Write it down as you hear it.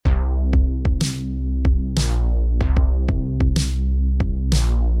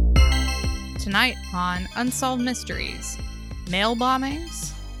Tonight on Unsolved Mysteries, mail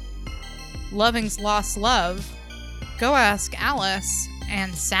bombings, Loving's Lost Love, Go Ask Alice,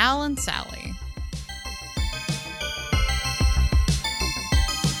 and Sal and Sally.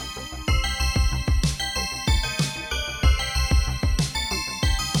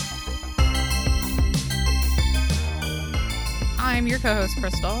 I'm your co-host,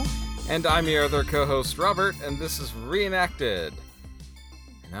 Crystal. And I'm your other co-host, Robert, and this is Reenacted,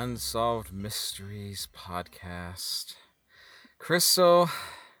 an Unsolved Mysteries podcast. Crystal?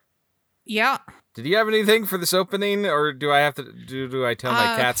 Yeah. Did you have anything for this opening, or do I have to do I tell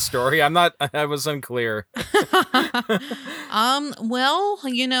my cat's story? I was unclear. Well,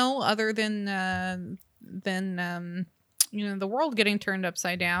 other than the world getting turned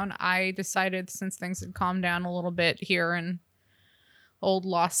upside down, I decided, since things had calmed down a little bit here in old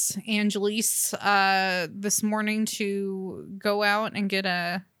Los Angeles, this morning, to go out and get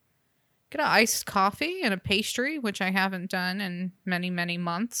a iced coffee and a pastry, which I haven't done in many, many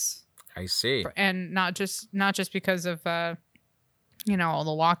months. I see. And not just because of all the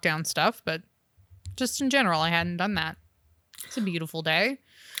lockdown stuff, but just in general, I hadn't done that. It's a beautiful day.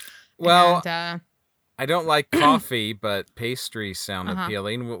 Well, and, I don't like coffee, but pastries sound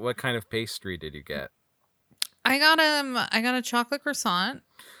appealing. What kind of pastry did you get? I got a chocolate croissant,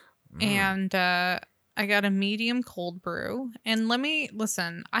 and I got a medium cold brew. And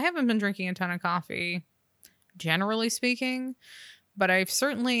listen, I haven't been drinking a ton of coffee, generally speaking, but I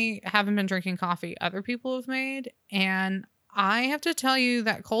certainly haven't been drinking coffee other people have made. And I have to tell you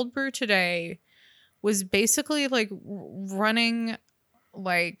that cold brew today was basically like running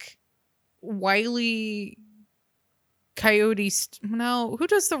like Wile E. Coyote. No, who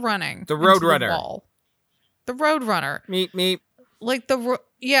does the running? The Roadrunner. The Roadrunner. Meep. Like the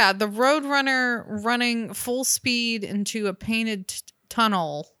Roadrunner running full speed into a painted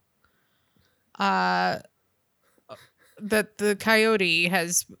tunnel that the coyote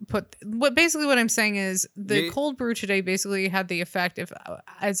has put. What I'm saying is the cold brew today basically had the effect of,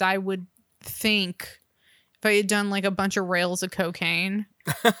 as I would think, if I had done like a bunch of rails of cocaine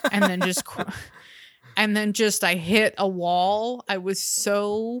and then just I hit a wall. I was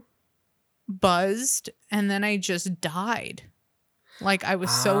so buzzed, and then I just died. Like, I was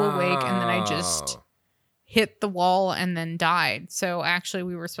so awake, and then I just hit the wall and then died. So actually,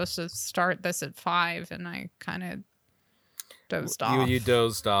 we were supposed to start this at 5, and I kind of dozed off. You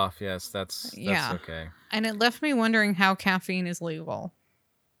dozed off. Yes, that's okay. And it left me wondering how caffeine is legal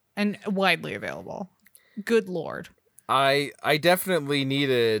and widely available. Good Lord. I definitely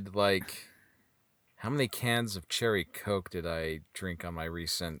needed, like, how many cans of cherry Coke did I drink on my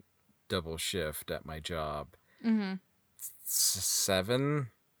recent double shift at my job? 7,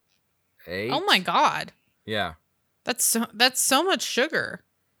 8. Oh my God. Yeah. That's so much sugar.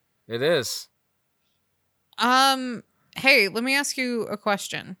 It is. Hey, let me ask you a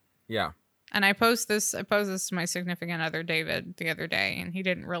question. Yeah. And I posed this to my significant other, David, the other day, and he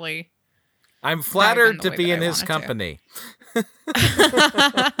didn't really. I'm flattered to be in his company.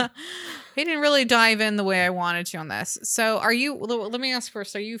 He didn't really dive in the way I wanted to on this. So let me ask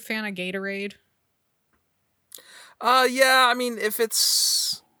first, are you a fan of Gatorade? Yeah, I mean,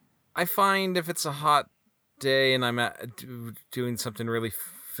 I find if it's a hot day and I'm doing something really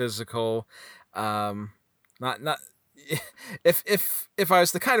physical, if I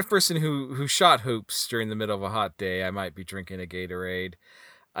was the kind of person who shot hoops during the middle of a hot day, I might be drinking a Gatorade.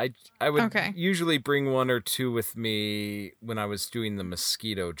 I would usually bring 1 or 2 with me when I was doing the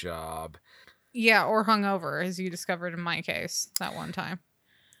mosquito job. Yeah, or hungover, as you discovered in my case that one time.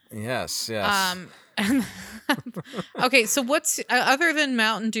 Yes. Okay, so what's other than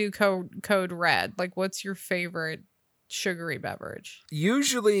Mountain Dew Code Red? Like, what's your favorite sugary beverage?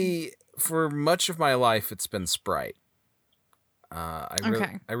 Usually, for much of my life, it's been Sprite. I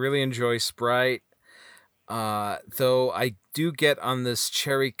really enjoy Sprite. Though I do get on this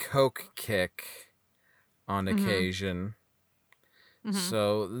cherry Coke kick on occasion.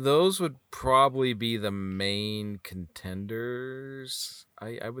 So those would probably be the main contenders,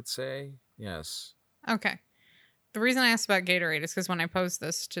 I would say. Yes. Okay. The reason I asked about Gatorade is because when I posed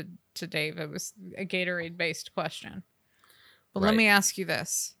this to Dave, it was a Gatorade-based question. But let me ask you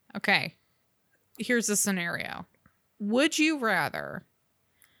this. Okay. Here's the scenario. Would you rather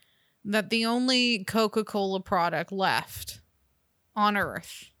that the only Coca-Cola product left on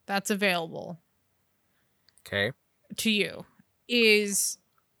Earth that's available to you is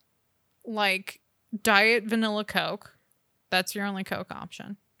like Diet Vanilla Coke? That's your only Coke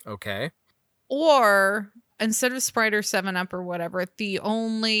option. Okay. Or instead of Sprite or 7-Up or whatever, the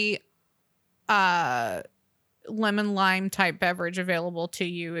only lemon lime type beverage available to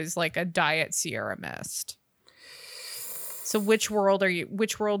you is like a diet Sierra Mist. So which world do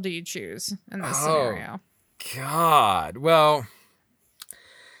you choose in this scenario? God. Well,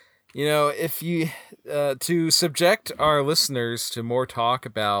 if you to subject our listeners to more talk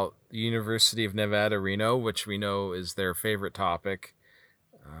about the University of Nevada, Reno, which we know is their favorite topic.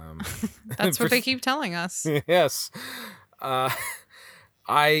 That's what they keep telling us. Yes. When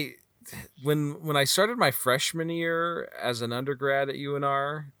I started my freshman year as an undergrad at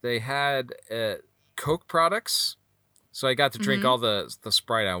UNR, they had Coke products. So I got to drink all the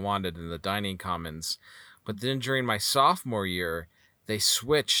Sprite I wanted in the dining commons. But then during my sophomore year, they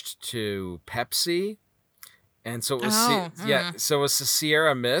switched to Pepsi. And so it was so it was the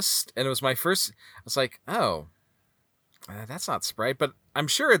Sierra Mist, and it was my first. I was like, "Oh, that's not Sprite, but I'm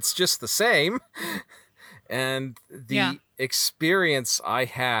sure it's just the same." And the experience I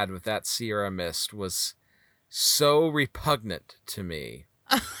had with that Sierra Mist was so repugnant to me.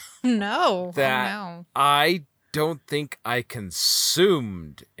 That I don't think I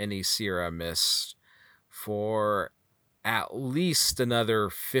consumed any Sierra Mist for at least another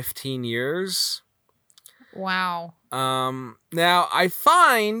 15 years. Wow. Now I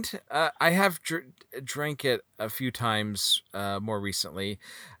find I have drank it a few times more recently.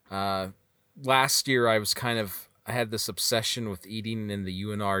 Last year I had this obsession with eating in the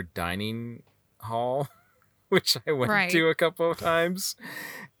UNR dining hall, which I went to a couple of times.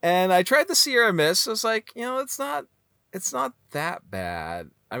 And I tried the Sierra Mist. I was like, it's not that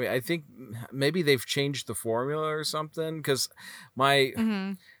bad. I mean, I think maybe they've changed the formula or something, because my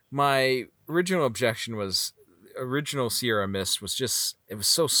original objection was original Sierra Mist was it was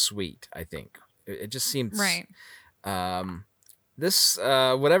so sweet. I think it just seemed right. This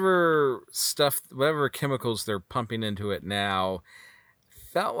whatever chemicals they're pumping into it now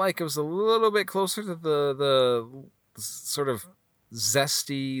felt like it was a little bit closer to the sort of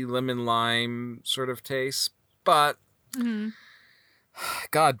zesty lemon lime sort of taste, but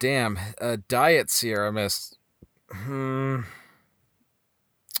god damn, diet Sierra Mist.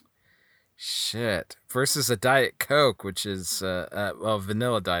 Shit. Versus a Diet Coke, which is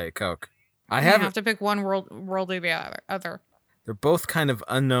vanilla Diet Coke. You have to pick one world or the other. They're both kind of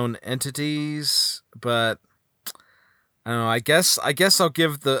unknown entities, but I don't know. I guess I'll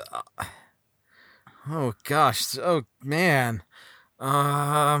give the. Oh gosh. Oh man.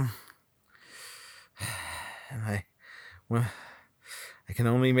 I can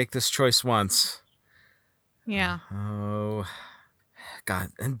only make this choice once. Yeah. Oh. God,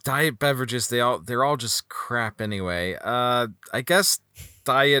 and diet beverages, they're all just crap anyway. I guess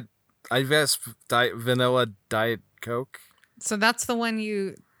vanilla Diet Coke. So that's the one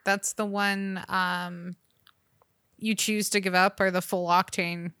you choose to give up, are the full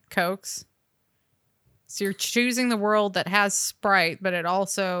octane Cokes. So you're choosing the world that has Sprite, but the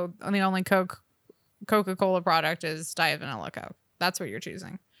only Coca-Cola product is Diet Vanilla Coke. That's what you're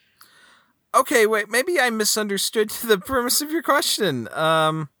choosing. Okay, wait, maybe I misunderstood the premise of your question.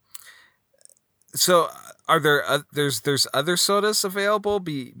 So are there there's other sodas available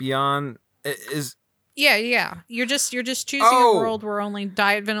beyond is Yeah. You're just choosing a world where only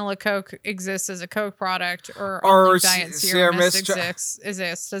Diet Vanilla Coke exists as a Coke product, or only Diet Sierra Mist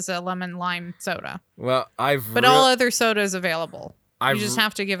exists as a lemon lime soda. Well, all other sodas available. You just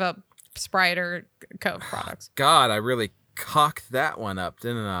have to give up Sprite or Coke products. God, I really cocked that one up,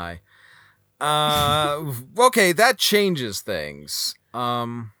 didn't I? Okay, that changes things.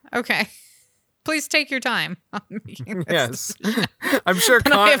 Okay. Please take your time on making this. Yes. I'm sure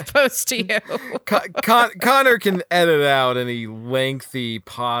I post to you. Connor can edit out any lengthy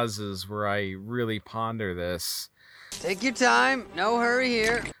pauses where I really ponder this. Take your time. No hurry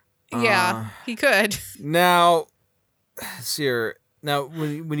here. Yeah, he could. Now, Sierra,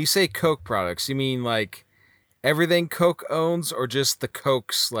 when you say Coke products, you mean like everything Coke owns, or just the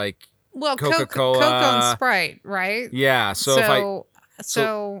Cokes, like Coca-Cola? Coke owns Sprite, right? Yeah. So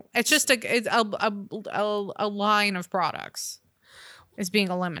it's just a line of products is being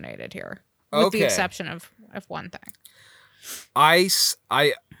eliminated here, with the exception of one thing.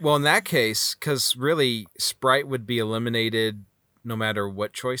 Well, in that case, because really Sprite would be eliminated no matter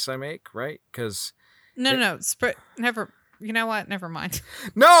what choice I make, right? Because no, Sprite never. You know what? Never mind.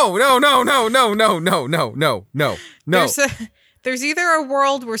 No. There's either a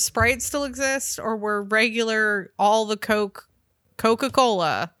world where Sprite still exists, or where all the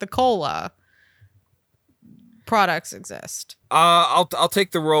Coca-Cola, the cola products exist. I'll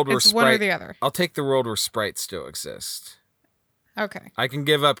take the world where Sprite. One or the other. I'll take the world where Sprite still exists. Okay. I can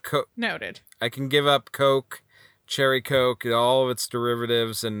give up Coke. Noted. I can give up Coke, Cherry Coke, all of its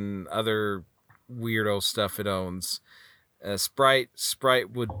derivatives, and other weirdo stuff it owns. Sprite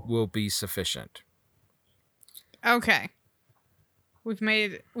will be sufficient. Okay. We've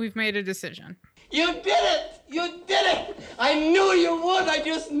made a decision. You did it! You did it! I knew you would! I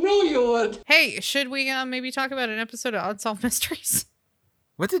just knew you would! Hey, should we maybe talk about an episode of Unsolved Mysteries?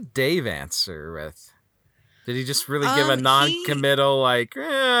 What did Dave answer with? Did he just really give a non-committal, I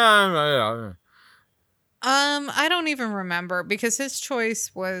don't even remember, because his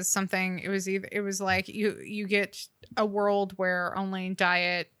choice was something. It was like you get a world where only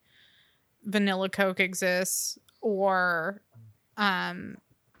Diet Vanilla Coke exists, or Gatorade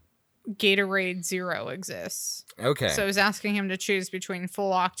Zero exists. Okay. So I was asking him to choose between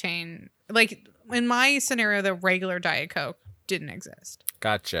full octane. Like in my scenario, the regular Diet Coke didn't exist.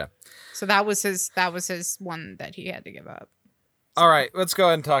 Gotcha. So that was his one that he had to give up. So. All right, let's go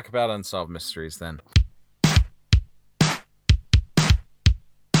ahead and talk about Unsolved Mysteries then.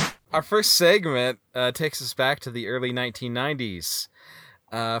 Our first segment takes us back to the early 1990s.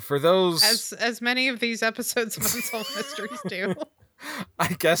 For those... As many of these episodes of Unsolved Mysteries do. I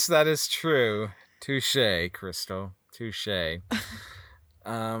guess that is true. Touché, Crystal. Touché.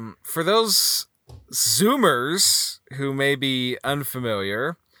 For those Zoomers who may be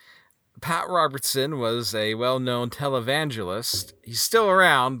unfamiliar, Pat Robertson was a well-known televangelist. He's still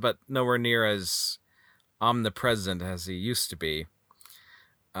around, but nowhere near as omnipresent as he used to be.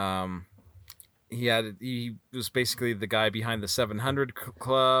 He was basically the guy behind the 700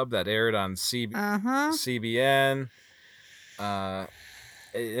 Club that aired on CBN.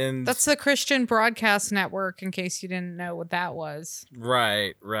 And that's the Christian Broadcast Network, in case you didn't know what that was.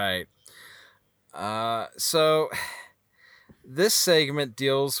 Right. So this segment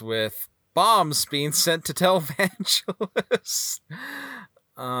deals with bombs being sent to televangelists.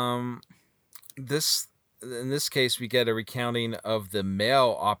 In this case, we get a recounting of the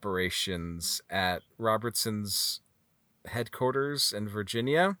mail operations at Robertson's headquarters in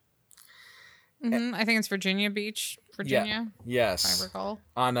Virginia. Mm-hmm. I think it's Virginia Beach, Virginia. Yeah. Yes. If I recall.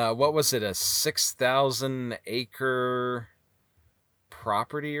 On what was it, a 6,000 acre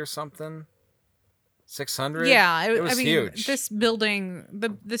property or something? 600? Yeah, it was huge. This building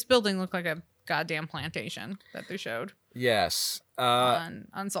looked like a goddamn plantation that they showed. Yes. On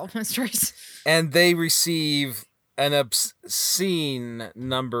Unsolved Mysteries. And they receive an obscene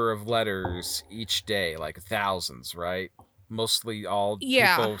number of letters each day, like thousands, right? Mostly all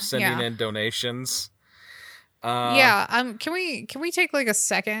people sending in donations. Can we take like a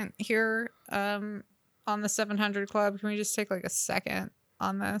second here on the 700 Club? Can we just take like a second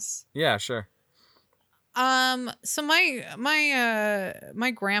on this? Yeah, sure. So my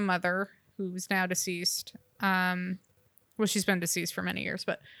grandmother, who's now deceased, she's been deceased for many years,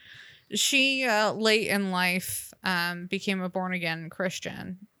 but she late in life became a born again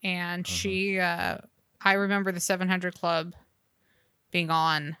Christian, and she I remember the 700 Club being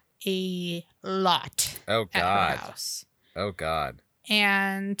on a lot. Oh God! At her house. Oh God!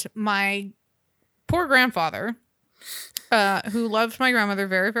 And my poor grandfather, who loved my grandmother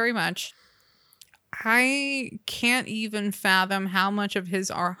very, very much, I can't even fathom how much of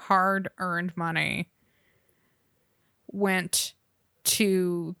his hard-earned money went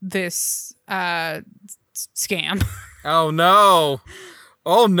to this scam. Oh no!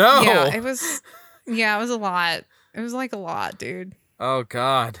 Oh no! Yeah, it was a lot. It was like a lot, dude. Oh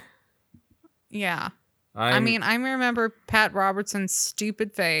God. Yeah. I mean, I remember Pat Robertson's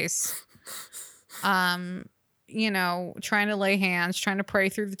stupid face. Trying to lay hands, trying to pray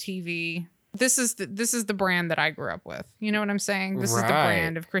through the TV. This is the brand that I grew up with. You know what I'm saying? This is the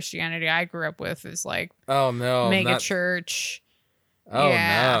brand of Christianity I grew up with, is like, oh no, mega church. Oh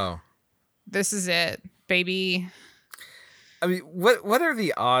no. This is it, baby. I mean, what are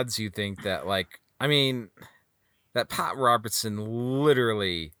the odds you think that that Pat Robertson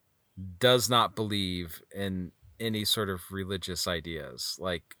literally does not believe in any sort of religious ideas?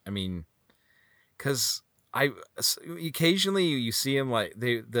 Because occasionally you see him, like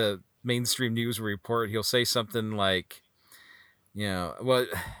the mainstream news report, he'll say something like, a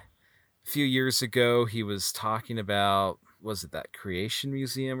few years ago he was talking about, was it that Creation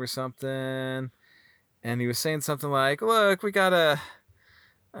Museum or something? And he was saying something like, look, we gotta,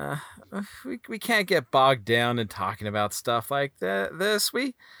 we can't get bogged down in talking about stuff like this.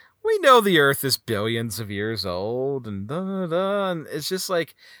 We know the earth is billions of years old, and and it's just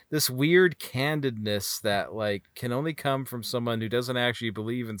like this weird candidness that can only come from someone who doesn't actually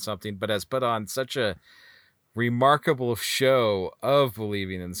believe in something, but has put on such a remarkable show of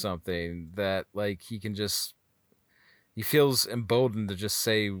believing in something that he feels emboldened to just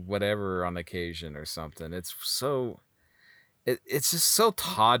say whatever on occasion or something. It's so, it's just so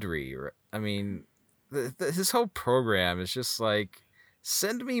tawdry. I mean, his whole program is just like,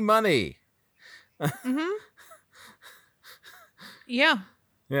 send me money. Mm-hmm. Yeah.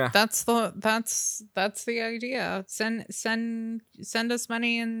 Yeah. That's the idea. Send us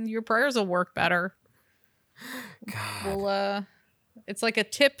money and your prayers will work better. God. Well, it's like a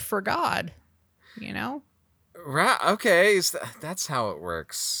tip for God, you know? Right. Okay. That's how it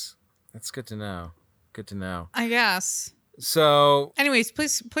works. That's good to know. Good to know. I guess. So, anyways,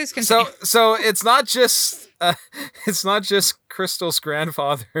 please continue. So it's not just Crystal's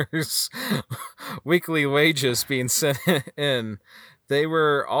grandfather's weekly wages being sent in. They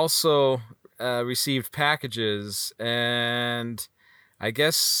were also received packages, and I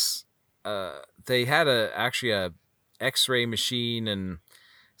guess they had actually a X-ray machine and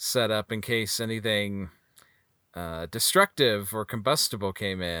set up in case anything destructive or combustible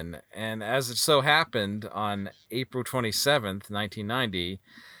came in. And as it so happened, on April 27th, 1990,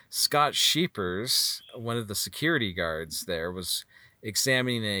 Scott Sheepers, one of the security guards there, was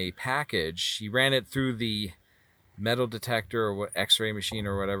examining a package. He ran it through the metal detector or X-ray machine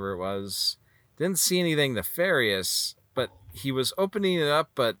or whatever it was. Didn't see anything nefarious, but he was opening it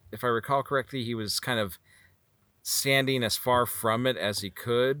up. But if I recall correctly, he was kind of standing as far from it as he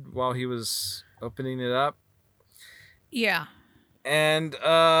could while he was opening it up. Yeah. And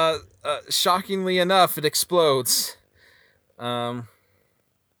shockingly enough, it explodes. He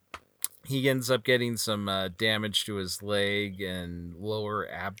ends up getting some damage to his leg and lower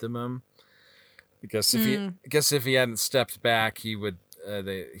abdomen. Because if he hadn't stepped back, he would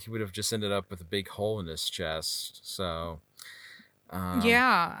have just ended up with a big hole in his chest. So.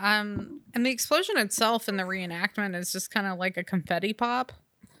 Yeah. And the explosion itself in the reenactment is just kind of like a confetti pop.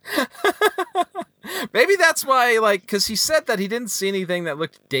 Maybe that's why, like, because he said that he didn't see anything that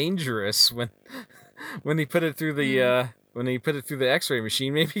looked dangerous when he put it through the X-ray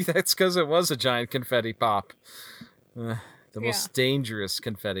machine. Maybe that's because it was a giant confetti pop, the most dangerous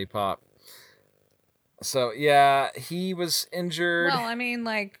confetti pop. So yeah, he was injured. Well, I mean,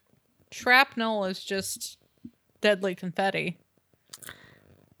 like, shrapnel is just deadly confetti.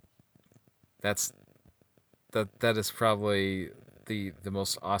 That is probably the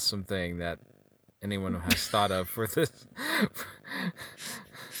most awesome thing that anyone has thought of for this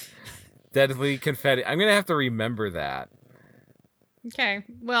deadly confetti. I'm gonna have to remember that. Okay,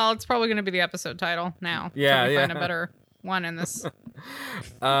 well, it's probably gonna be the episode title now. Yeah, so we find a better one in this.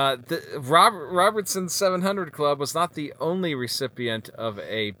 The Robertson 700 Club was not the only recipient of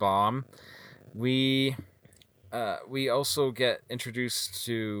a bomb. We also get introduced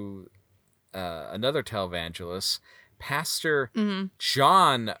to another televangelist, Pastor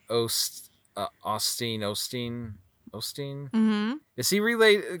John Osteen. Mm-hmm. Is he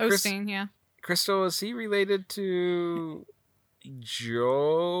related? Osteen, yeah. Crystal, is he related to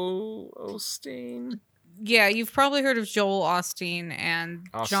Joe Osteen? Yeah, you've probably heard of Joel Osteen, and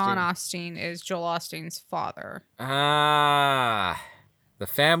John Osteen is Joel Osteen's father. Ah, the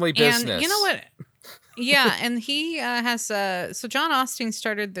family business. And you know what? Yeah, and he has so John Osteen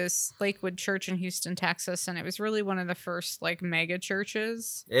started this Lakewood Church in Houston, Texas, and it was really one of the first like mega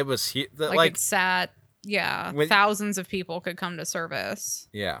churches. It was it sat, thousands of people could come to service.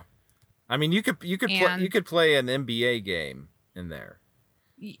 Yeah, I mean you could play an NBA game in there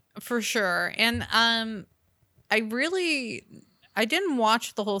for sure. And I didn't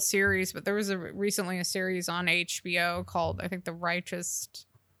watch the whole series, but there was recently a series on HBO called, I think, The Righteous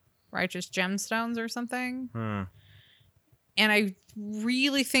Gemstones or something. And I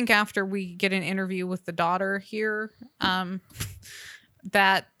really think after we get an interview with the daughter here,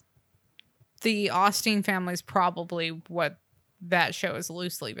 that the Osteen family is probably what that show is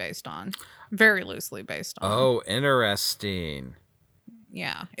loosely based on. Very loosely based on. Oh, interesting.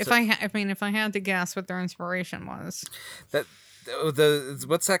 Yeah. If I had to guess what their inspiration was.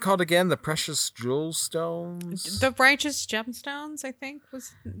 What's that called again? The Precious Jewel Stones? The Righteous Gemstones, I think,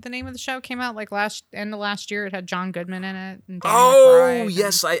 was the name of the show. Came out like end of last year. It had John Goodman in it. And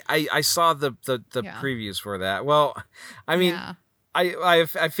yes, I saw the previews for that. Well, I mean, I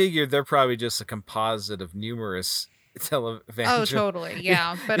figured they're probably just a composite of numerous televangelists. Oh, totally,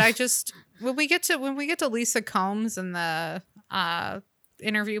 yeah. But I just when we get to Lisa Combs and the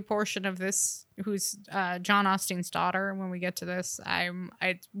interview portion of this, who's John Osteen's daughter, when we get to this,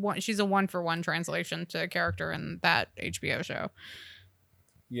 she's a 1-for-1 translation to a character in that HBO show.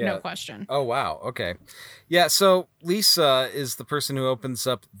 Yeah. No question. Oh, wow. Okay. Yeah, so Lisa is the person who opens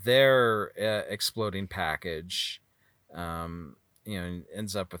up their exploding package. And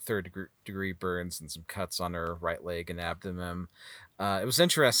ends up with third-degree burns and some cuts on her right leg and abdomen. It was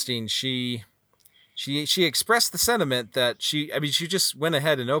interesting. She she expressed the sentiment that she just went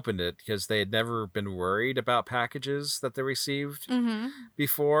ahead and opened it because they had never been worried about packages that they received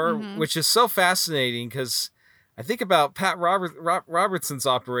before, which is so fascinating because I think about Pat Robertson's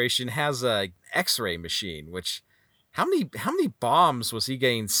operation has a X-ray machine, which how many bombs was he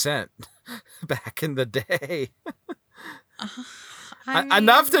getting sent back in the day?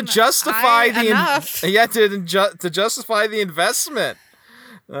 Enough to justify to justify the investment.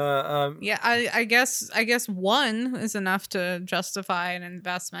 I guess one is enough to justify an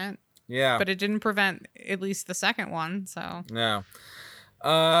investment. Yeah, but it didn't prevent at least the second one. So no.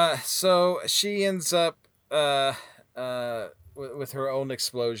 So she ends up with her own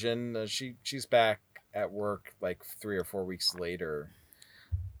explosion. She's back at work like 3 or 4 weeks later.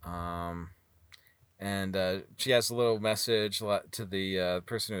 And she has a little message to the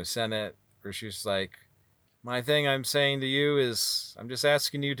person who sent it, where she's like, "My thing I'm saying to you is, I'm just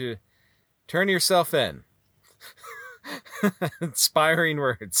asking you to turn yourself in." Inspiring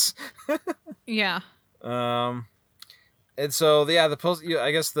words. Yeah. And so the post.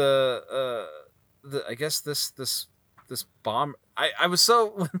 I guess this bomb. I was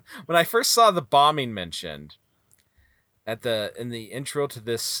so when I first saw the bombing mentioned in the intro to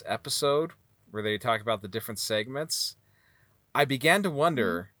this episode, where they talk about the different segments, I began to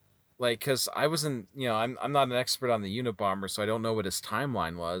wonder, like, because I wasn't, I'm not an expert on the Unabomber, so I don't know what his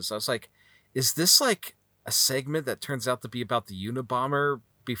timeline was. I was like, is this like a segment that turns out to be about the Unabomber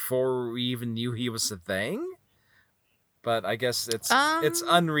before we even knew he was a thing? But I guess it's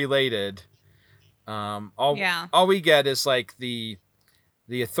unrelated. All we get is like the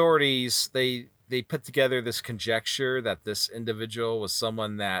authorities, they put together this conjecture that this individual was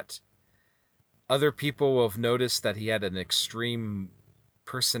someone that other people will have noticed that he had an extreme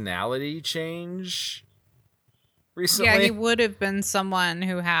personality change recently. Yeah, he would have been someone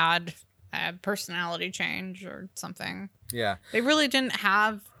who had a personality change or something. Yeah. They really didn't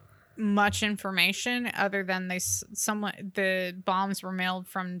have much information other than the bombs were mailed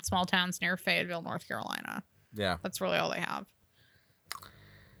from small towns near Fayetteville, North Carolina. Yeah. That's really all they have.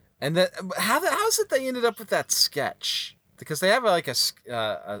 And how's it they ended up with that sketch? Because they have like a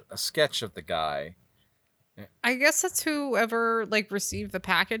sketch of the guy. I guess that's whoever like received the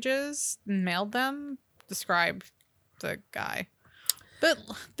packages and mailed them described the guy. But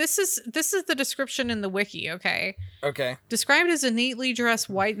this is the description in the wiki, okay? Okay. Described as a neatly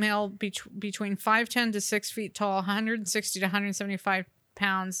dressed white male between 5'10" to 6 feet tall, 160 to 175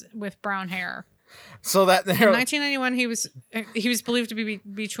 pounds with brown hair. So that in 1991, he was believed to be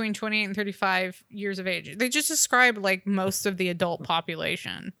between 28 and 35 years of age. They just described like most of the adult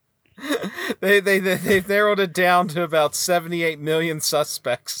population. They've narrowed it down to about 78 million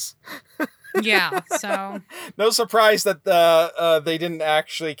suspects. Yeah, so no surprise that they didn't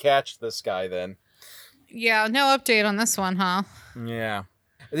actually catch this guy then. Yeah, no update on this one, huh? Yeah.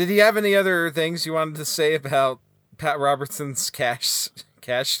 Did you have any other things you wanted to say about Pat Robertson's cash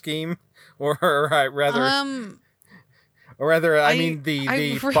scheme? Or rather, I mean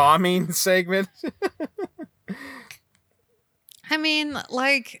the bombing segment. I mean,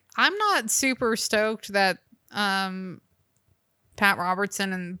 like, I'm not super stoked that Pat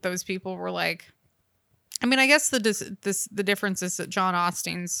Robertson and those people were like. I mean, I guess the difference is that John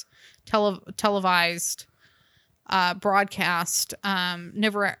Austin's televised broadcast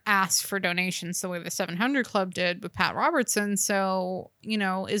never asked for donations the way the 700 Club did with Pat Robertson. So,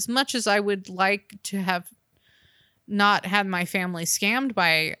 as much as I would like to have not had my family scammed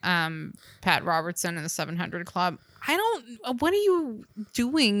by Pat Robertson and the 700 Club, what are you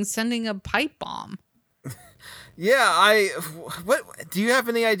doing sending a pipe bomb? Yeah, what do you have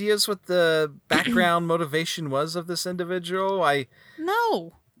any ideas what the background motivation was of this individual?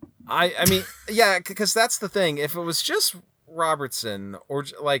 No. I mean, yeah, because that's the thing. If it was just Robertson or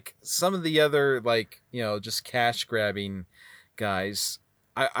like some of the other, like, just cash grabbing guys,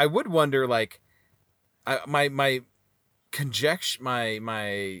 I would wonder, like, my conjecture,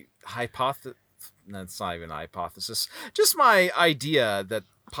 my hypothesis, that's not even a hypothesis, just my idea that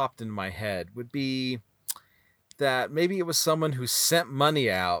popped in my head would be that maybe it was someone who sent money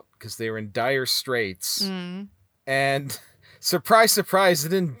out because they were in dire straits and surprise, surprise, it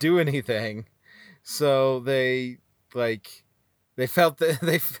didn't do anything. So they felt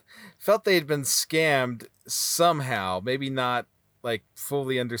that they'd been scammed somehow. Maybe not like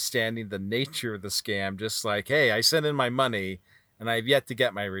fully understanding the nature of the scam. Just like, hey, I sent in my money and I've yet to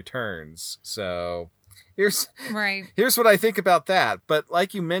get my returns. So here's what I think about that. But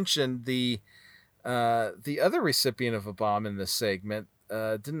like you mentioned, the other recipient of a bomb in this segment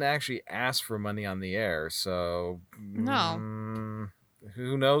didn't actually ask for money on the air, so no.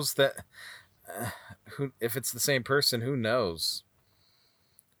 Who knows that? if it's the same person, who knows?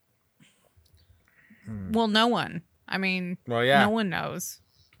 Well, no one. I mean, no one knows.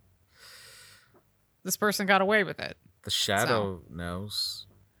 This person got away with it. The shadow knows.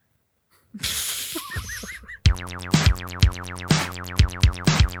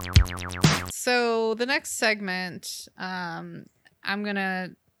 So the next segment, I'm gonna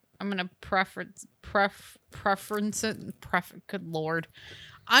preference. Good Lord,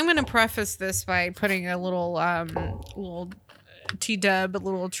 I'm gonna preface this by putting a little T-dub, a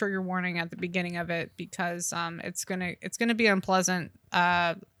little trigger warning at the beginning of it, because it's gonna be unpleasant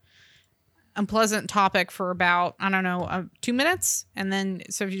topic for about, I don't know, 2 minutes, and then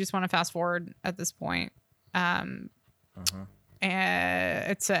so if you just want to fast forward at this point, it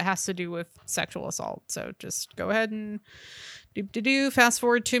has to do with sexual assault, so just go ahead and fast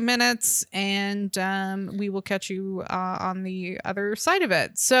forward 2 minutes, and we will catch you on the other side of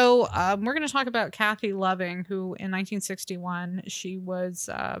it. So we're going to talk about Kathy Loving, who in 1961, she was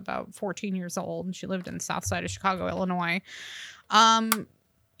about 14 years old, and she lived in the south side of Chicago, Illinois. I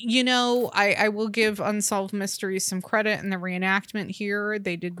will give Unsolved Mysteries some credit in the reenactment here.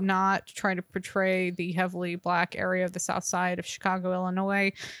 They did not try to portray the heavily black area of the south side of Chicago,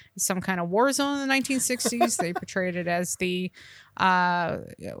 Illinois as some kind of war zone in the 1960s. They portrayed it as the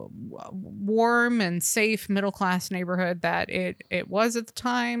warm and safe middle-class neighborhood that it was at the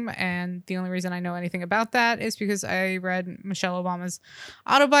time. And the only reason I know anything about that is because I read Michelle Obama's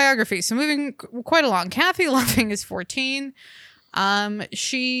autobiography. So moving quite along, Kathy Loving is 14. The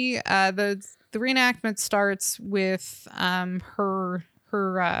reenactment starts with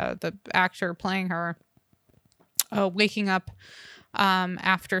the actor playing her waking up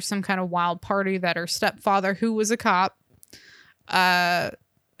after some kind of wild party that her stepfather, who was a cop, had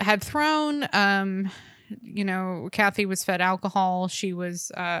thrown. Kathy was fed alcohol. She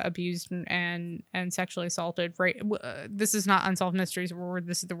was abused and sexually assaulted. This is not Unsolved Mysteries word.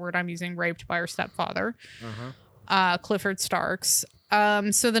 This is the word I'm using. Raped by her stepfather. Clifford Starks.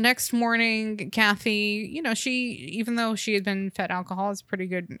 So the next morning, Kathy, even though she had been fed alcohol, is a pretty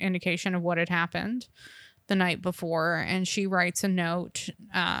good indication of what had happened the night before. And she writes a note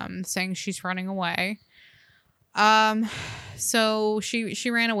saying she's running away. So she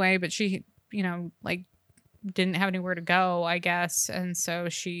ran away, but she, didn't have anywhere to go, I guess. And so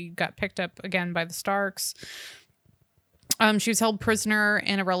she got picked up again by the Starks. She was held prisoner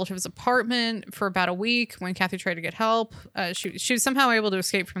in a relative's apartment for about a week. When Kathy tried to get help, she was somehow able to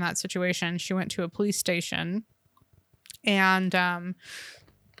escape from that situation. She went to a police station, and in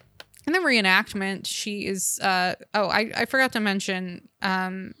the reenactment, she is. I forgot to mention,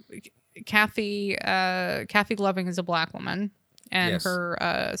 Kathy Loving is a black woman. And yes.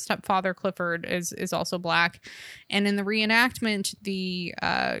 Her stepfather, Clifford, is also black. And in the reenactment, the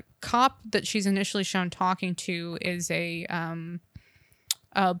cop that she's initially shown talking to is a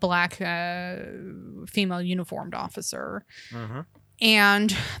black female uniformed officer.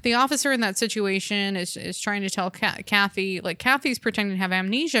 And the officer in that situation is trying to tell Kathy, Kathy's pretending to have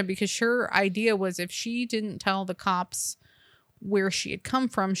amnesia because her idea was if she didn't tell the cops where she had come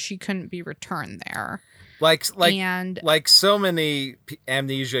from, she couldn't be returned there. Like so many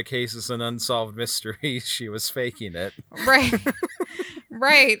amnesia cases and Unsolved Mysteries, she was faking it. Right.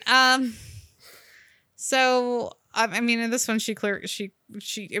 Right. So, in this one,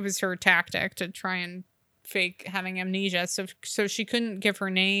 it was her tactic to try and fake having amnesia. So she couldn't give her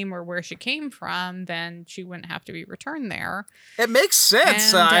name or where she came from, then she wouldn't have to be returned there. It makes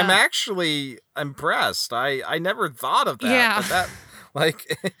sense. And, I'm actually impressed. I never thought of that. Yeah. But that,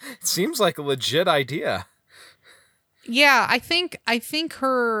 it seems like a legit idea. Yeah, I think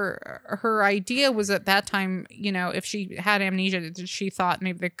her idea was at that time, if she had amnesia, she thought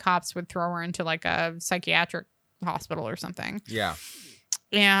maybe the cops would throw her into a psychiatric hospital or something. Yeah.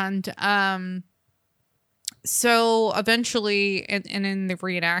 And so eventually, and in the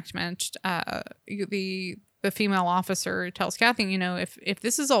reenactment, the female officer tells Kathy, if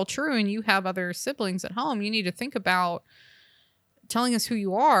this is all true and you have other siblings at home, you need to think about telling us who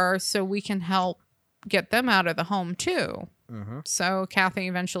you are so we can help get them out of the home too. So Kathy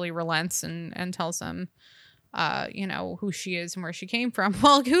eventually relents and tells them, who she is and where she came from.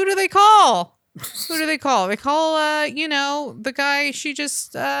 Well, who do they call? They call, the guy she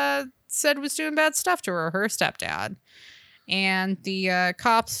just said was doing bad stuff to her stepdad. And the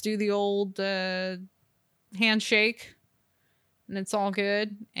cops do the old handshake, and it's all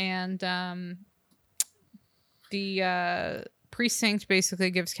good. And the precinct basically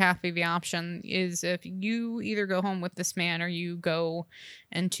gives Kathy the option is if you either go home with this man or you go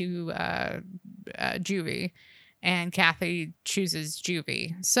into juvie. and Kathy chooses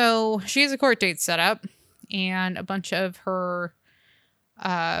Juvie. So she has a court date set up, and a bunch of her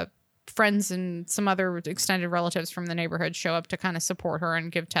friends and some other extended relatives from the neighborhood show up to kind of support her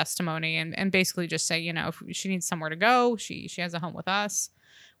and give testimony and basically just say, you know, if she needs somewhere to go, she has a home with us,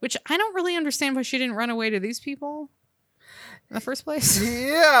 which I don't really understand why she didn't run away to these people in the first place.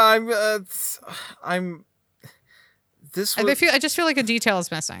 Yeah, I just feel like a detail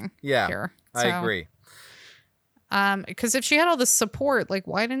is missing. Yeah, here. I agree. Because if she had all this support, like,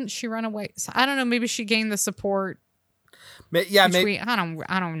 why didn't she run away? So, I don't know. Maybe she gained the support. Yeah, maybe. I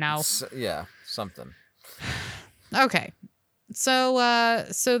don't know. Yeah, something. Okay. So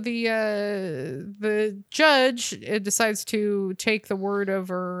the judge decides to take the word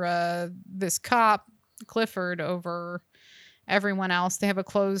over this cop Clifford over everyone else. They have a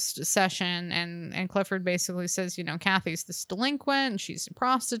closed session, and Clifford basically says, you know, Kathy's this delinquent, and she's a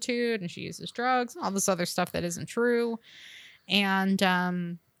prostitute, and she uses drugs, and all this other stuff that isn't true.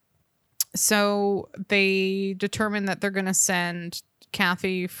 And so they determine that they're going to send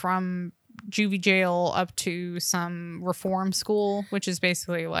Kathy from juvie jail up to some reform school, which is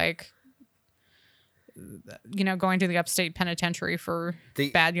basically like, you know, going to the upstate penitentiary for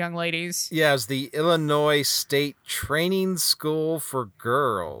bad young ladies. Yeah, it's the Illinois State Training School for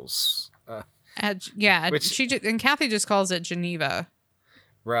Girls. And Kathy just calls it Geneva.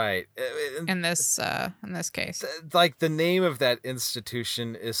 Right. In this case. Like, the name of that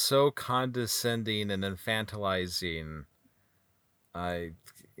institution is so condescending and infantilizing. It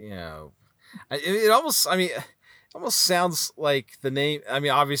almost sounds like the name. I mean,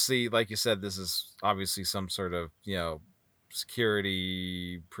 obviously, like you said, this is obviously some sort of, you know,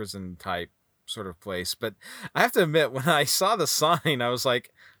 security prison type sort of place. But I have to admit, when I saw the sign, I was like,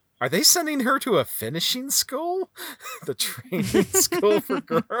 are they sending her to a finishing school? The training school for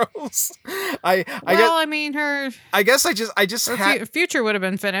girls? I guess I just her future would have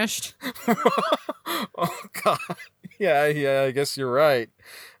been finished. Oh God. Yeah, I guess you're right.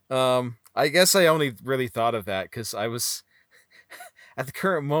 I guess I only really thought of that because I was, at the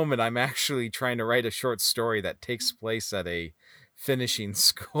current moment, I'm actually trying to write a short story that takes place at a finishing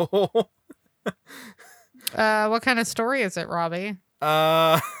school. What kind of story is it, Robbie?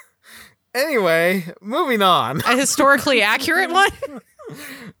 Anyway, moving on. A historically accurate one?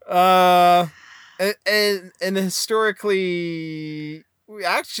 And historically,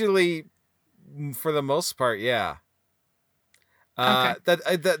 actually, for the most part, yeah. Okay.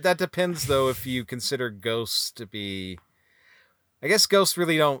 That depends, though, if you consider ghosts to be. I guess ghosts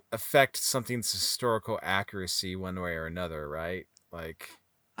really don't affect something's historical accuracy one way or another, right? Like,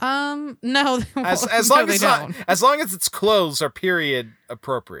 no. As long as its clothes are period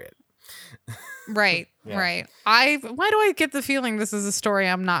appropriate. Right. Yeah. Right. Why do I get the feeling this is a story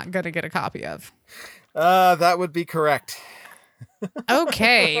I'm not gonna get a copy of? That would be correct.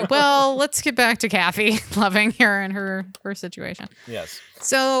 Okay, well, let's get back to Kathy Loving here and her situation. Yes.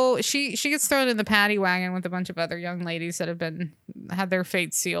 So she gets thrown in the paddy wagon with a bunch of other young ladies that had their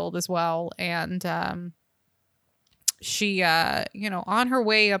fate sealed as well, and she on her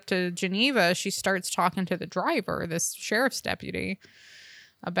way up to Geneva, she starts talking to the driver, this sheriff's deputy,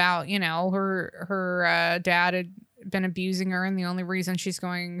 about, you know, her dad had been abusing her, and the only reason she's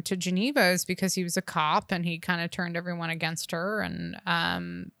going to Geneva is because he was a cop and he kind of turned everyone against her.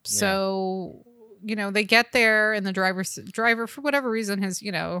 And so, you know, they get there, and the driver, for whatever reason, his,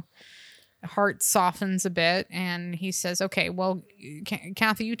 you know, heart softens a bit, and he says, okay, well,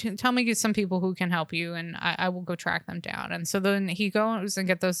 Kathy, you tell me some people who can help you, and I will go track them down. And so then he goes and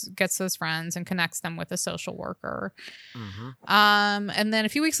gets those friends and connects them with a social worker. Mm-hmm. And then a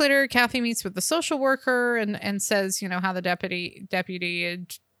few weeks later, Kathy meets with the social worker and says, you know, how the deputy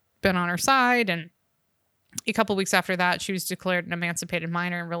had been on her side. And a couple weeks after that, she was declared an emancipated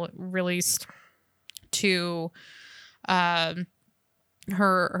minor and released to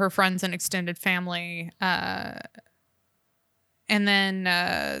her friends and extended family. And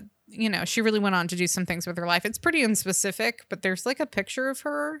then, you know, she really went on to do some things with her life. It's pretty unspecific, but there's like a picture of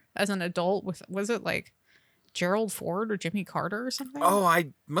her as an adult with, was it like Gerald Ford or Jimmy Carter or something? Oh, I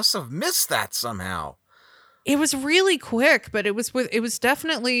must have missed that somehow. It was really quick, but it was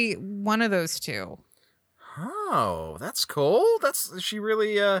definitely one of those two. Oh, that's cool. She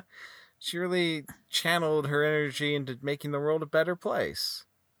really channeled her energy into making the world a better place.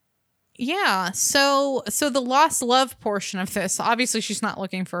 Yeah. So the lost love portion of this, obviously she's not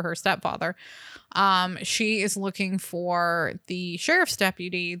looking for her stepfather. She is looking for the sheriff's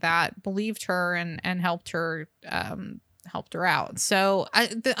deputy that believed her and helped her out. So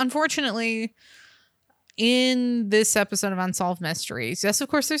unfortunately, in this episode of Unsolved Mysteries, yes, of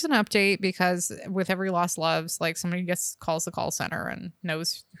course, there's an update because with every lost loves, like somebody calls the call center and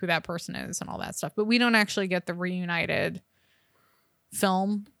knows who that person is and all that stuff. But we don't actually get the reunited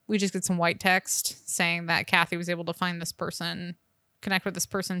film. We just get some white text saying that Kathy was able to find this person, connect with this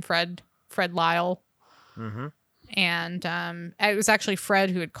person, Fred Lyle. Mm-hmm. And it was actually Fred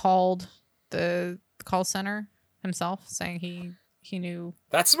who had called the call center himself, saying he knew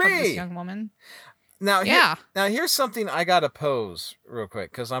that's me, this young woman. Now, now here's something I gotta pose real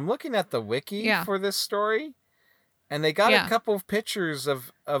quick because I'm looking at the wiki for this story, and they got a couple of pictures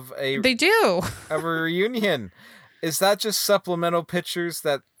of a reunion. Is that just supplemental pictures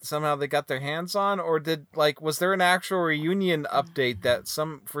that somehow they got their hands on, or was there an actual reunion update that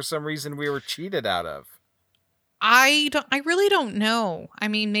for some reason we were cheated out of? I really don't know. I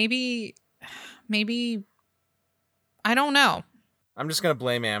mean, maybe I don't know. I'm just gonna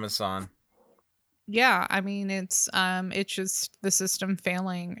blame Amazon. Yeah, I mean it's just the system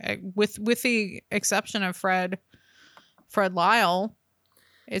failing with the exception of Fred Lyle.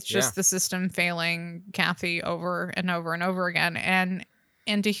 It's just the system failing Kathy over and over and over again, and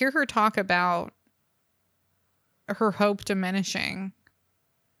to hear her talk about her hope diminishing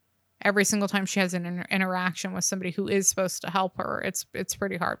every single time she has an interaction with somebody who is supposed to help her, it's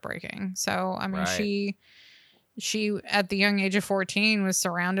pretty heartbreaking. So I mean, she at the young age of 14 was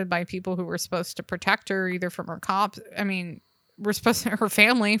surrounded by people who were supposed to protect her, either from her cops. I mean, her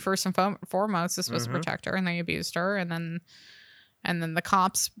family first and foremost is supposed to protect her, and they abused her, and then the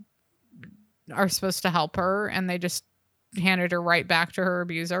cops are supposed to help her, and they just handed her right back to her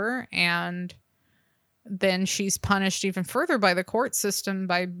abuser. And then she's punished even further by the court system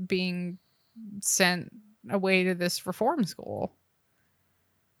by being sent away to this reform school.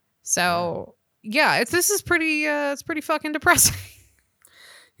 So this is pretty it's pretty fucking depressing.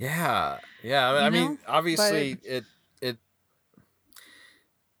 Yeah. I mean, obviously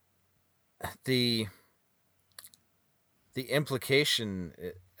the implication,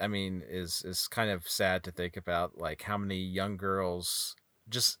 I mean, is kind of sad to think about, like how many young girls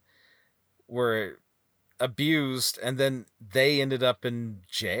just were abused and then they ended up in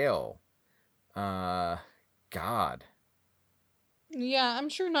jail. God. Yeah, I'm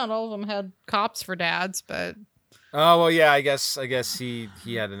sure not all of them had cops for dads, but oh well, yeah, I guess he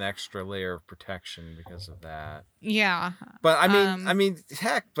had an extra layer of protection because of that. Yeah. But I mean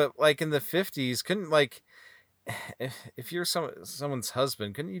heck, but like in the 50s, couldn't, like, if you're someone's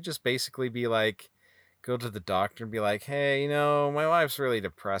husband, couldn't you just basically be like, go to the doctor and be like, hey, my wife's really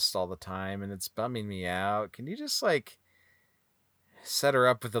depressed all the time and it's bumming me out. Can you just like set her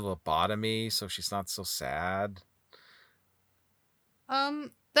up with a lobotomy so she's not so sad?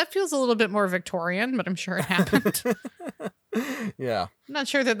 That feels a little bit more Victorian, but I'm sure it happened. Yeah. I'm not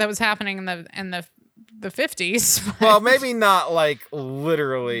sure that was happening in the 50s. But... Well, maybe not like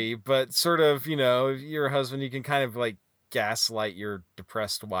literally, but sort of, your husband, you can kind of like gaslight your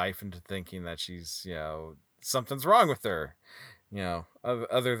depressed wife into thinking that she's, something's wrong with her,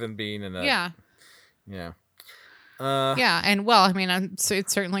 other than being in a... Yeah. Yeah. Yeah. And well, I mean, so it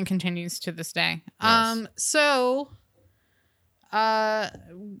certainly continues to this day. Yes. So...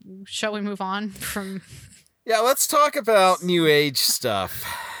 shall we move on from... Yeah, let's talk about New Age stuff.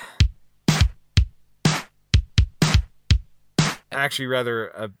 Actually, rather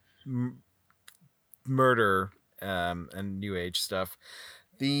a murder and New Age stuff.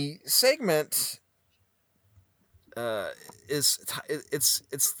 The segment the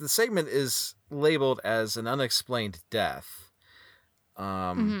segment is labeled as an unexplained death.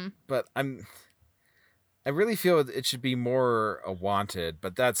 But I really feel it should be more a wanted,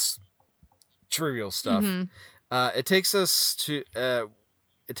 but that's trivial stuff. It takes us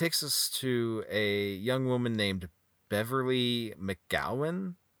to a young woman named Beverly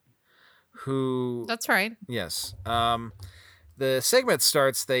McGowan, who... That's right. Yes. The segment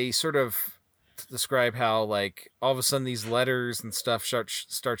starts, they sort of describe how, like, all of a sudden these letters and stuff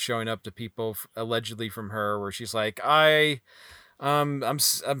start showing up to people allegedly from her, where she's like, I'm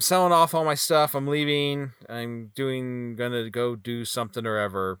selling off all my stuff. I'm leaving. I'm gonna go do something or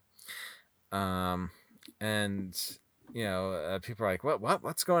ever. And people are like,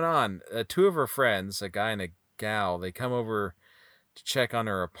 what's going on? Two of her friends, a guy and a gal, they come over to check on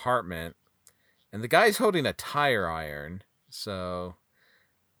her apartment, and the guy's holding a tire iron. So,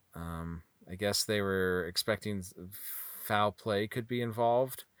 I guess they were expecting foul play could be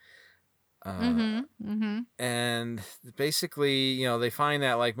involved. And basically, they find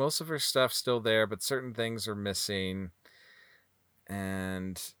that like most of her stuff's still there, but certain things are missing.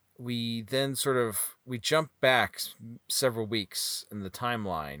 And we then we jump back several weeks in the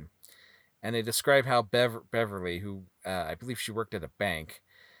timeline, and they describe how Beverly, who I believe she worked at a bank,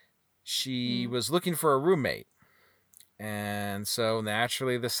 she was looking for a roommate. And so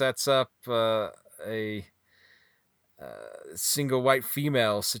naturally this sets up a single white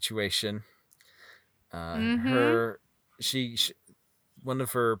female situation. She one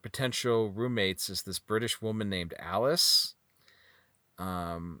of her potential roommates is this British woman named Alice,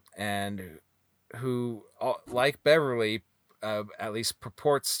 and who, like Beverly, at least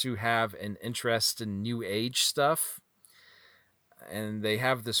purports to have an interest in New Age stuff. And they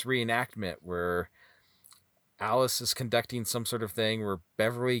have this reenactment where Alice is conducting some sort of thing where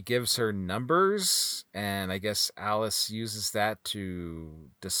Beverly gives her numbers, and I guess Alice uses that to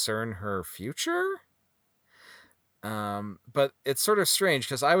discern her future. But it's sort of strange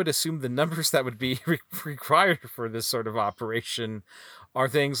because I would assume the numbers that would be required for this sort of operation are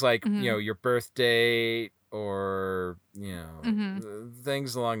things like, your birth date or,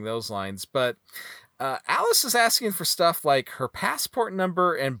 things along those lines. But Alice is asking for stuff like her passport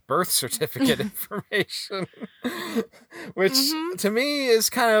number and birth certificate information, which to me is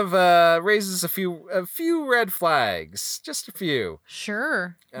kind of raises a few red flags, just a few.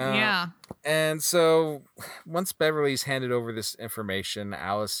 Sure. Yeah. And so once Beverly's handed over this information,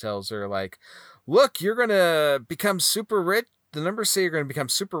 Alice tells her, like, look, you're going to become super rich. The numbers say you're going to become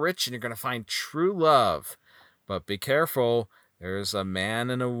super rich and you're going to find true love. But be careful. There's a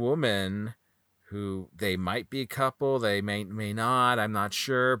man and a woman who they might be a couple. They may not. I'm not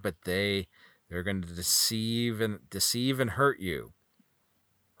sure. But they're going to deceive and hurt you.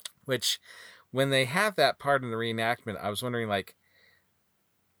 Which, when they have that part in the reenactment, I was wondering, like,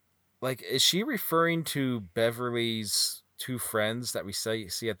 is she referring to Beverly's two friends that we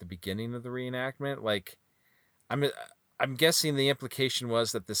see at the beginning of the reenactment? Like, I'm guessing the implication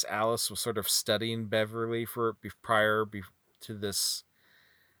was that this Alice was sort of studying Beverly prior to this,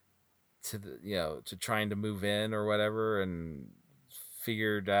 to trying to move in or whatever, and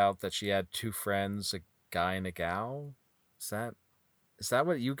figured out that she had two friends, a guy and a gal. Is that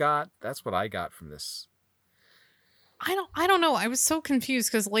what you got? That's what I got from this. I don't know. I was so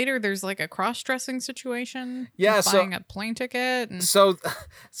confused because later there's like a cross-dressing situation. Yeah, buying a plane ticket. And... So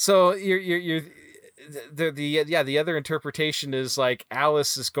you're the other interpretation is like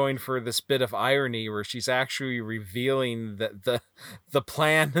Alice is going for this bit of irony where she's actually revealing the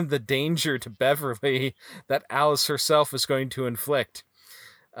plan and the danger to Beverly that Alice herself is going to inflict.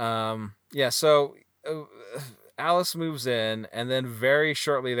 So Alice moves in, and then very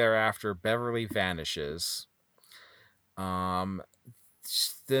shortly thereafter, Beverly vanishes. Then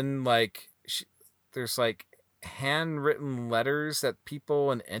there's like handwritten letters that people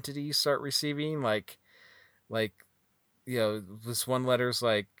and entities start receiving, like this one letter's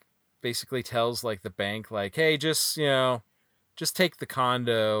like basically tells like the bank, like, hey, just take the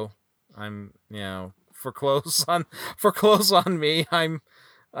condo. I'm foreclose on me.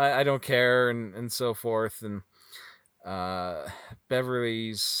 I don't care, and so forth. And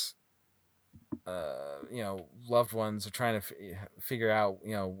Beverly's loved ones are trying to figure out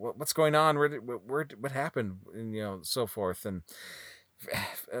what's going on, what happened, and so forth. And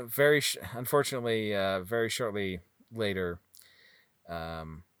unfortunately very shortly later,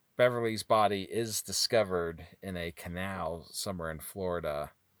 Beverly's body is discovered in a canal somewhere in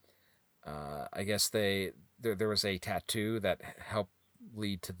Florida. I guess there was a tattoo that helped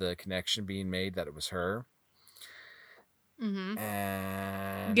lead to the connection being made that it was her.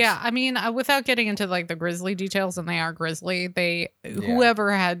 And yeah, I mean, without getting into like the grisly details, and they are grisly,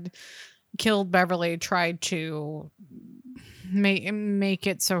 whoever had killed Beverly tried to make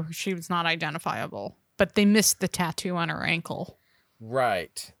it so she was not identifiable, but they missed the tattoo on her ankle.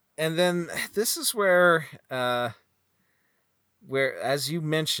 Right. And then this is where as you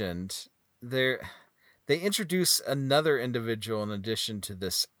mentioned, they introduce another individual in addition to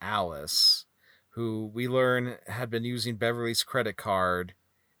this Alice, who we learn had been using Beverly's credit card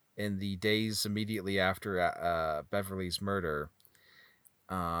in the days immediately after Beverly's murder.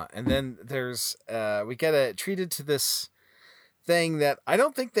 And then we get treated to this thing that I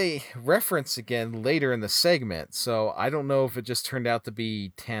don't think they reference again later in the segment. So I don't know if it just turned out to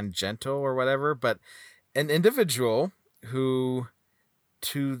be tangential or whatever, but an individual who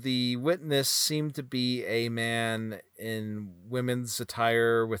to the witness seemed to be a man in women's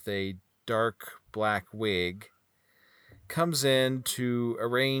attire with a dark black wig comes in to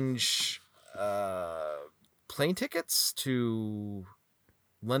arrange plane tickets to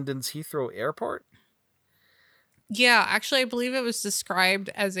London's Heathrow Airport. Yeah, actually, I believe it was described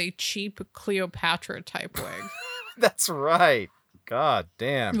as a cheap Cleopatra type wig. That's right. God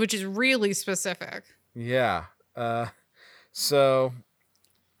damn. Which is really specific. Yeah. So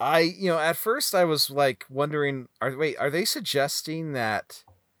At first I was like wondering, are they suggesting that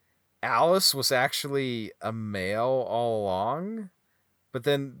Alice was actually a male all along? But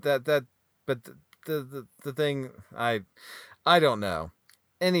then the thing, I don't know.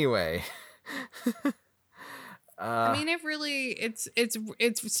 Anyway. I mean,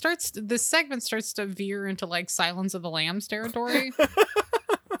 this segment starts to veer into like Silence of the Lambs territory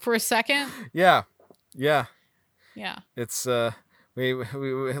for a second. Yeah. It's we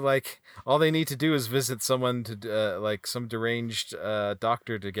like all they need to do is visit someone to like some deranged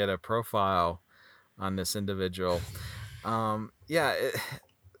doctor to get a profile on this individual. And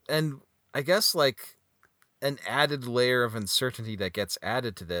I guess like an added layer of uncertainty that gets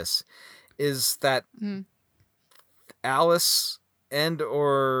added to this is that Alice and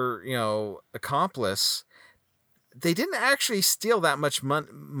or accomplice, they didn't actually steal that much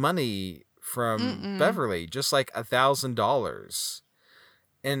money from Beverly, just like $1,000,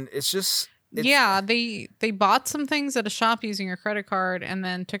 and it's they bought some things at a shop using your credit card and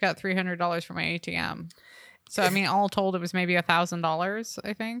then took out $300 from my ATM. So I mean, all told, it was maybe $1,000,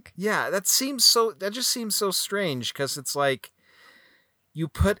 I think. Yeah, that just seems so strange, because it's like you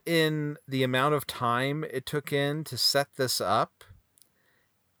put in the amount of time it took in to set this up.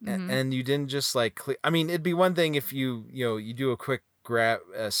 And you didn't just like I mean, it'd be one thing if you do a quick grab,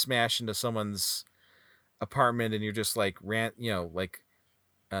 smash into someone's apartment and you're just like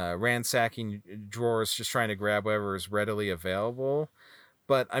ransacking drawers, just trying to grab whatever is readily available.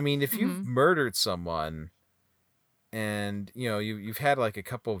 But I mean, if you've murdered someone and you've had like a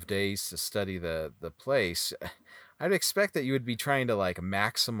couple of days to study the place, I'd expect that you would be trying to like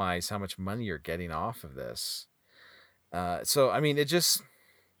maximize how much money you're getting off of this. So I mean, it just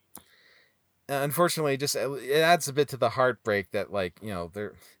unfortunately it adds a bit to the heartbreak that like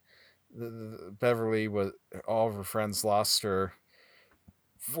Beverly was, all of her friends lost her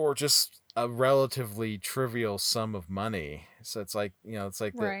for just a relatively trivial sum of money. So it's like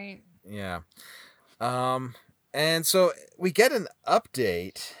right. And so we get an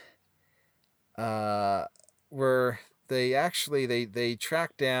update where they actually they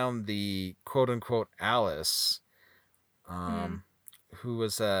track down the quote unquote Alice, who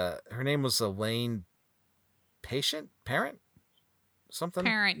was her name was Elaine Parent,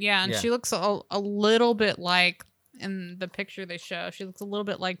 yeah, and she looks a little bit like, in the picture they show, she looks a little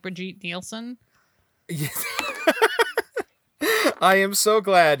bit like Brigitte Nielsen. Yes. I am so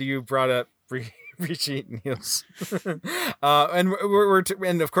glad you brought up Brigitte Nielsen. And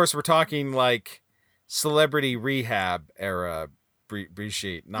and of course we're talking like Celebrity Rehab era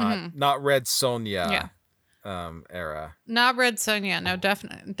Brigitte, not Red Sonja era. Not Red Sonja, no,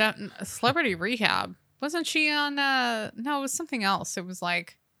 definitely. Celebrity Rehab. Wasn't she on no, it was something else. It was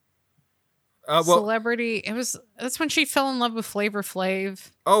like Celebrity. That's when she fell in love with Flavor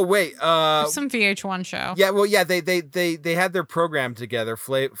Flav. Oh wait, some VH1 show. Yeah, well, yeah, they had their program together,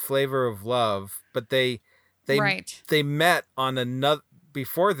 Flavor of Love, but they met on another.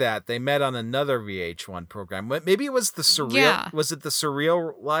 Before that, they met on another VH1 program. Maybe it was the Surreal. Yeah. Was it the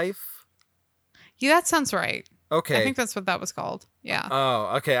Surreal Life? Yeah, that sounds right. Okay, I think that's what that was called. Yeah.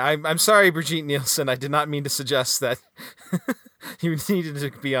 Oh, okay. I'm sorry, Brigitte Nielsen. I did not mean to suggest that you needed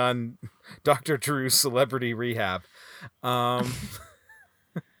to be on Dr. Drew's Celebrity Rehab. Do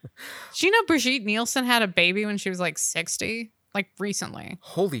you know Brigitte Nielsen had a baby when she was like 60? Like recently.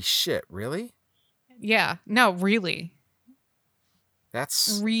 Holy shit! Really? Yeah. No, really.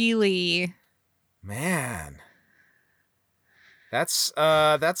 That's really, man. That's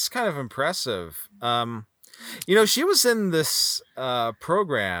kind of impressive. She was in this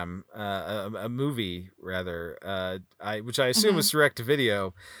program, a movie rather, which I assume was direct to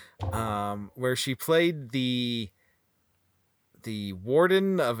video, where she played the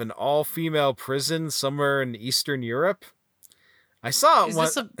warden of an all-female prison somewhere in Eastern Europe. I saw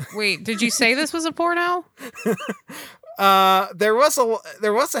it. Wait, did you say this was a porno? There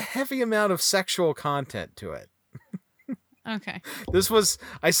was a heavy amount of sexual content to it. Okay.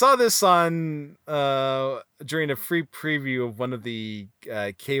 I saw this on during a free preview of one of the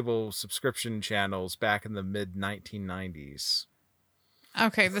cable subscription channels back in the mid 1990s.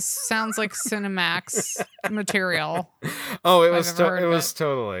 Okay, this sounds like Cinemax material. Oh, it was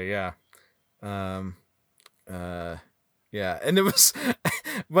totally, yeah. Yeah, and it was,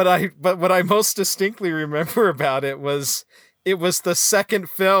 but what I most distinctly remember about it was the second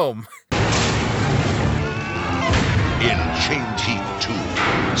film. In Chained Heat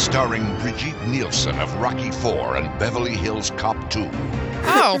 2, starring Brigitte Nielsen of Rocky IV and Beverly Hills Cop 2.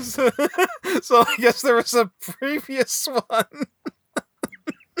 Oh. So I guess there was a previous one.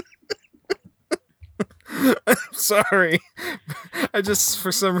 I'm sorry. I just,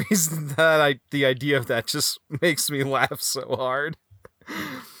 for some reason, the idea of that just makes me laugh so hard.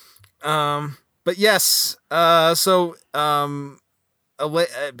 But yes, and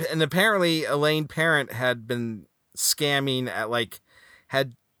apparently Elaine Parent had been scamming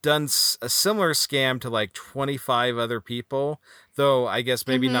had done a similar scam to like 25 other people, though I guess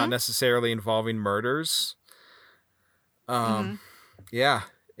maybe not necessarily involving murders. Yeah,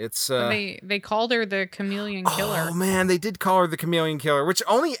 it's they called her the Chameleon Killer. Oh man, they did call her the Chameleon Killer, which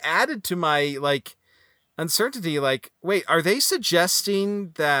only added to my like uncertainty. Like, wait, are they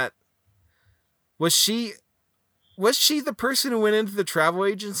suggesting that was she the person who went into the travel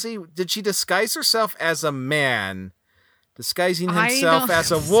agency? Did she disguise herself as a man, disguising himself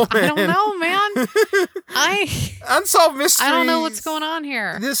as a woman? I don't know, man. Unsolved mysteries. I don't know what's going on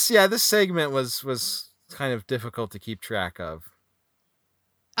here. This segment was kind of difficult to keep track of.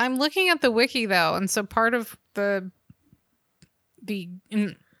 I'm looking at the wiki though, and so part of the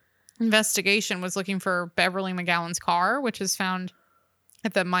investigation was looking for Beverly McGowan's car, which is found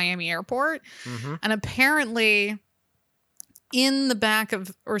at the Miami airport. And apparently in the back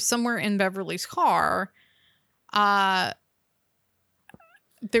of, or somewhere in Beverly's car, there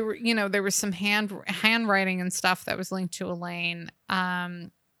was some handwriting and stuff that was linked to Elaine.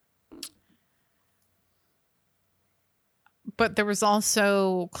 But there was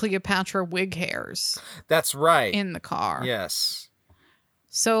also Cleopatra wig hairs. That's right. In the car. Yes.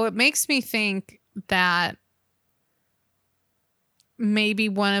 So it makes me think that maybe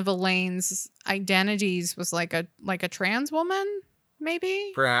one of Elaine's identities was like a trans woman,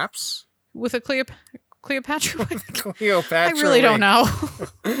 maybe? Perhaps. With a Cleopatra wig. Cleopatra I really don't know.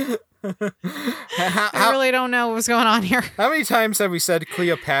 I really don't know what's going on here. How many times have we said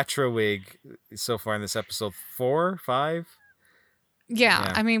Cleopatra wig so far in this episode? 4, 5?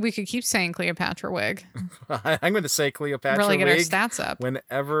 Yeah, I mean, we could keep saying Cleopatra wig. I'm going to say Cleopatra really get wig our stats up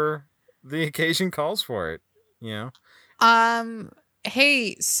whenever the occasion calls for it. You know.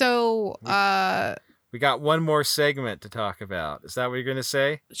 Hey, so we got one more segment to talk about. Is that what you're going to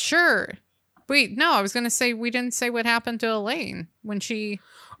say? Sure. Wait, no, I was going to say we didn't say what happened to Elaine when she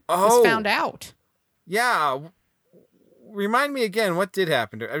was found out. Yeah. Remind me again, what did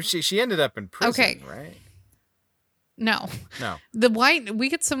happen to her? I mean, she ended up in prison, right? No. We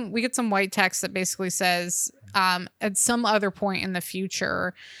get some white text that basically says at some other point in the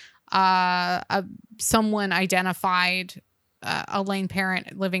future, someone identified Elaine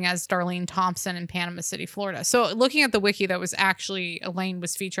Parent living as Darlene Thompson in Panama City, Florida. So looking at the wiki, that was actually Elaine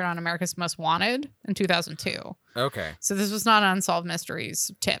was featured on America's Most Wanted in 2002. Okay. So this was not an Unsolved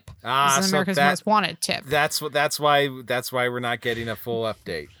Mysteries tip. This is America's Most Wanted tip. That's why we're not getting a full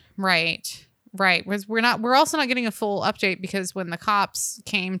update. Right. We're also not getting a full update because when the cops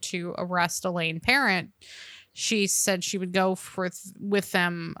came to arrest Elaine Parent, she said she would go with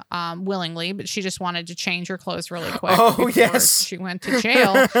them willingly, but she just wanted to change her clothes really quick. Oh, yes. She went to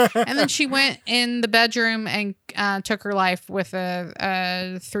jail. And then she went in the bedroom and took her life with a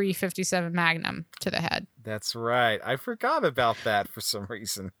 .357 Magnum to the head. That's right. I forgot about that for some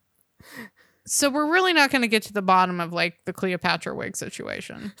reason. So we're really not going to get to the bottom of like the Cleopatra wig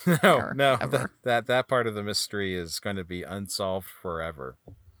situation. No. That part of the mystery is going to be unsolved forever.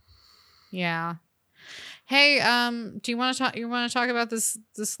 Yeah. Hey, do you want to talk? You want to talk about this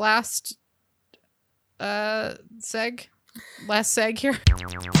last seg here?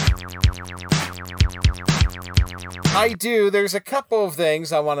 I do. There's a couple of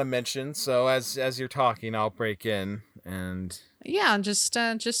things I want to mention. So as you're talking, I'll break in and just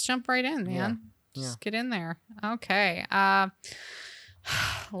jump right in, man. Just get in there. Okay.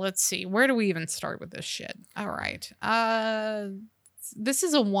 Let's see. Where do we even start with this shit? All right. This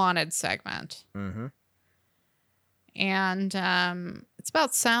is a wanted segment. Mm-hmm. And it's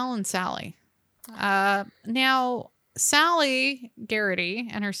about Sal and Sally. Now, Sally Garrity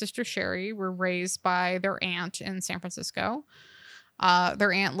and her sister Sherry were raised by their aunt in San Francisco.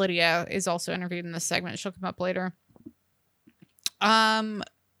 Their aunt Lydia is also interviewed in this segment. She'll come up later. Now,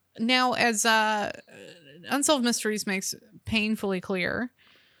 as Unsolved Mysteries makes painfully clear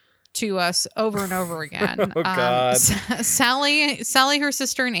to us over and over again, oh, God. Sally, her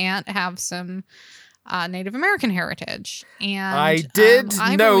sister and aunt have some Native American heritage, and I did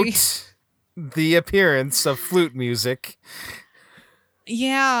note the appearance of flute music.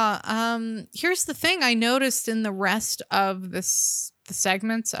 Yeah. Here's the thing I noticed in the rest of the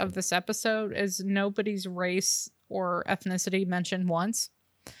segments of this episode is nobody's race or ethnicity mentioned once.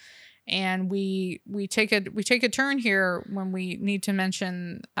 And we take a turn here when we need to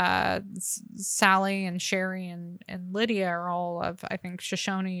mention Sally and Sherry and Lydia are all of, I think,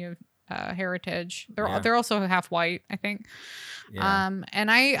 Shoshone heritage. Yeah. They're also half white, I think. Yeah.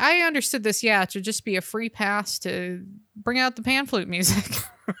 And I understood this, to just be a free pass to bring out the pan flute music.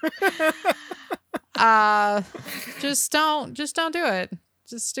 Just don't do it.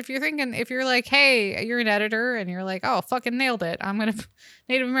 Just if you're like, hey, you're an editor and you're like, oh, fucking nailed it. I'm gonna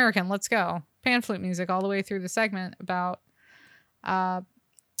Native American, let's go. Pan flute music all the way through the segment about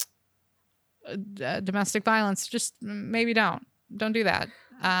domestic violence. Just maybe don't do that.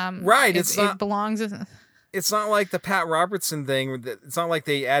 Right. It belongs. It's not like the Pat Robertson thing. It's not like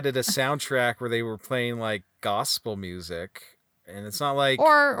they added a soundtrack where they were playing like gospel music. And it's not like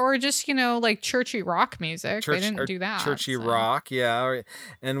or just like churchy rock music. They didn't do that. Churchy rock, yeah.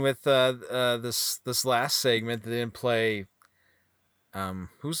 And with this last segment, they didn't play.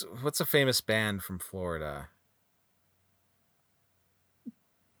 What's a famous band from Florida?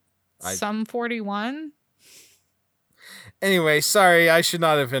 Sum 41. Anyway, sorry, I should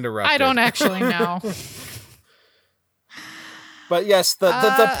not have interrupted. I don't actually know. But yes, the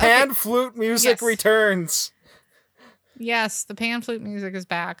pan flute music returns. Yes, the pan flute music is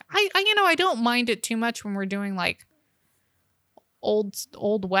back. I don't mind it too much when we're doing like old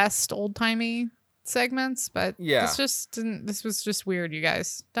west, old timey segments, but this was just weird, you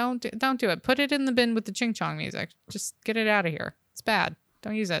guys. Don't do it. Put it in the bin with the ching chong music. Just get it out of here. It's bad.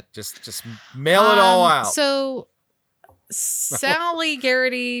 Don't use it. Just mail it all out. So Sally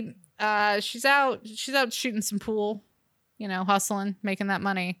Garrity, she's out shooting some pool, hustling, making that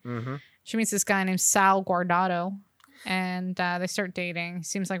money. Mm-hmm. She meets this guy named Sal Guardado. And they start dating.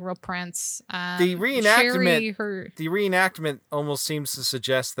 Seems like real prince. The reenactment almost seems to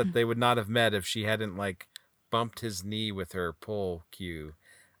suggest that they would not have met if she hadn't like bumped his knee with her pole cue.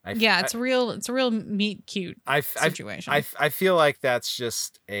 It's a real meet cute situation. I feel like that's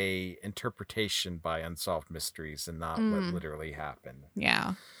just a interpretation by Unsolved Mysteries and not what literally happened.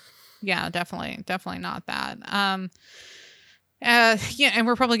 Yeah, definitely not that. And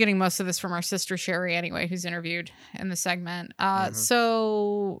we're probably getting most of this from our sister Sherry anyway, who's interviewed in the segment.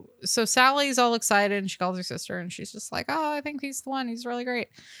 So Sally's all excited and she calls her sister and she's just like, oh, I think he's the one. He's really great.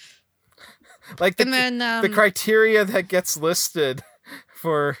 Like the criteria that gets listed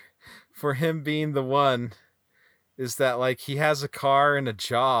for him being the one is that like he has a car and a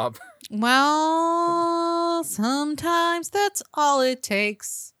job. Well, sometimes that's all it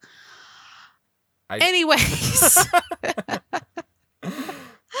takes. Anyways.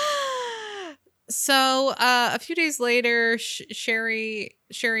 So a few days later, Sherry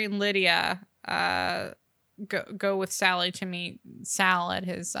and Lydia go with Sally to meet Sal at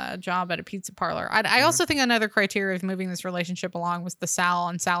his job at a pizza parlor. I also think another criteria of moving this relationship along was the Sal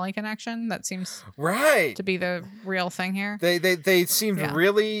and Sally connection. That seems to be the real thing here. They seemed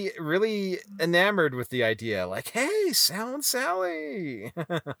really, really enamored with the idea. Like, hey, Sal and Sally.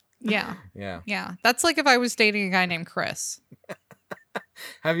 Yeah. That's like if I was dating a guy named Chris.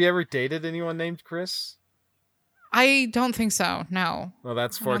 Have you ever dated anyone named Chris? I don't think so. No. Well,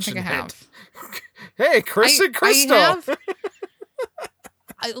 that's fortunate. I don't think I have. Hey, Chris and Crystal.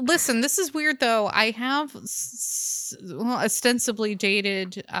 Listen, this is weird though. I have ostensibly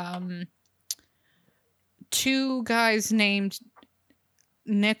dated two guys named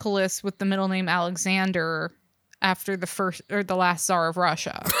Nicholas with the middle name Alexander after the first or the last Tsar of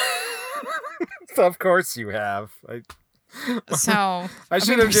Russia. Of course you have. So I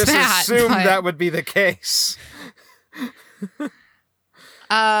should have just assumed that would be the case.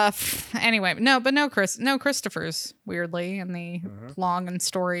 Anyway, no Christophers, weirdly, in the long and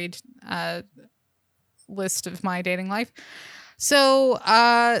storied list of my dating life. So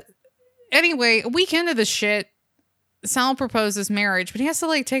anyway, a week into this shit, Sal proposes marriage, but he has to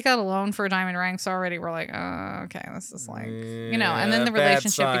like take out a loan for a diamond ring. So already we're like, oh, okay, this is like, and then the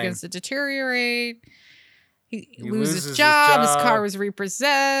relationship begins to deteriorate. He loses his job. His car was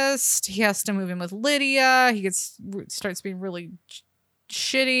repossessed. He has to move in with Lydia. He starts being really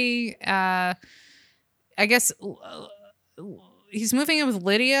shitty. I guess he's moving in with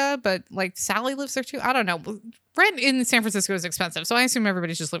Lydia, but like Sally lives there too. I don't know. Rent in San Francisco is expensive, so I assume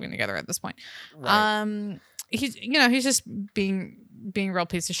everybody's just living together at this point. Right. He's just being a real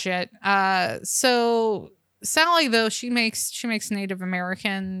piece of shit. So Sally, though, she makes Native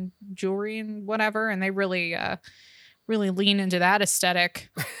American jewelry and whatever, and they really lean into that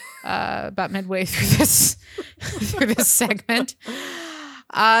aesthetic about midway through this segment.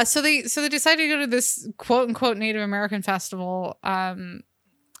 So they decided to go to this quote unquote Native American festival. I'm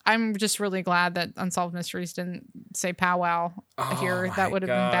just really glad that Unsolved Mysteries didn't say powwow here. That would have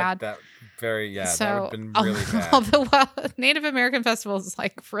been bad. That would have been really bad. Although Native American festival is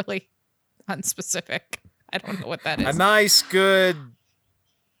like really unspecific. I don't know what that is. A nice, good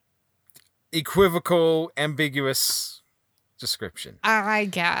equivocal, ambiguous description. I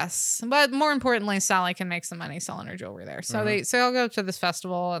guess. But more importantly, Sally can make some money selling her jewelry there. So they all go to this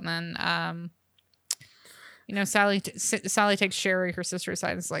festival, and then Sally takes Sherry, her sister,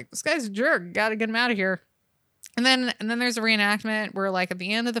 aside and is like, this guy's a jerk, gotta get him out of here. And then there's a reenactment where, like, at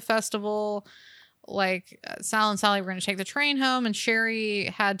the end of the festival, like, Sal and Sally were going to take the train home, and Sherry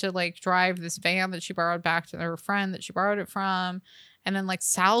had to, like, drive this van that she borrowed back to her friend that she borrowed it from. And then, like,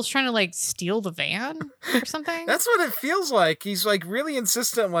 Sal's trying to, like, steal the van or something. That's what it feels like. He's, like, really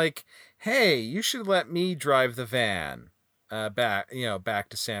insistent, like, hey, you should let me drive the van back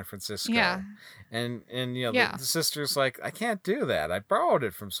to San Francisco. Yeah. And the sister's like, I can't do that. I borrowed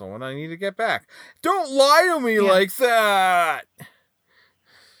it from someone. I need to get back. Don't lie to me like that.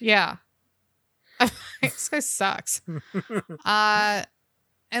 Yeah. This guy sucks. And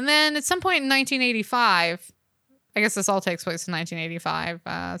then at some point in 1985, I guess this all takes place in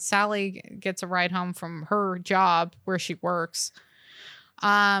 1985, Sally gets a ride home from her job where she works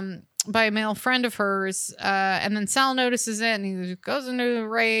by a male friend of hers. And then Sal notices it, and he goes into a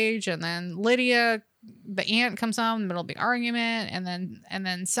rage. And then Lydia, the aunt, comes home in the middle of the argument. And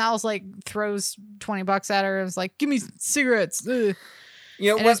then Sal's like throws $20 at her and is like, give me cigarettes. Ugh.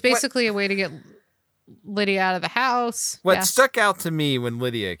 It's basically a way to get Lydia out of the house. What stuck out to me when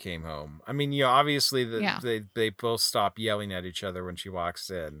Lydia came home, I mean, obviously they both stop yelling at each other when she walks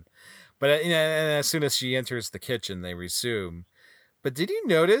in, but and as soon as she enters the kitchen, they resume. But did you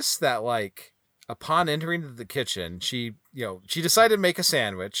notice that, like, upon entering the kitchen, she decided to make a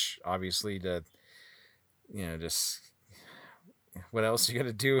sandwich, obviously, to, just, what else are you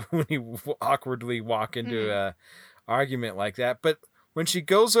gonna do when you awkwardly walk into a argument like that? But when she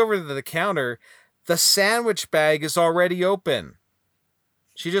goes over to the counter, the sandwich bag is already open.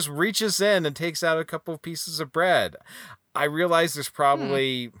 She just reaches in and takes out a couple of pieces of bread. I realize they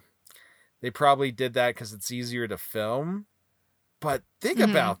probably did that because it's easier to film. But think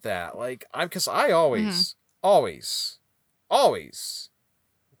about that. Like, because I always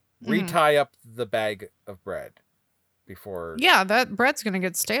retie up the bag of bread before. Yeah, that bread's gonna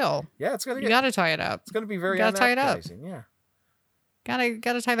get stale. Yeah, it's gonna. You gotta tie it up. It's gonna be very. Gotta tie it up. Yeah.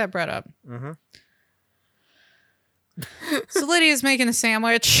 Gotta tie that bread up. Mm-hmm. So Lydia's making a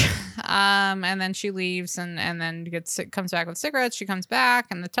sandwich, and then she leaves, and then comes back with cigarettes. She comes back,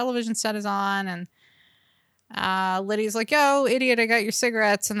 and the television set is on, and Lydia's like, yo, idiot, I got your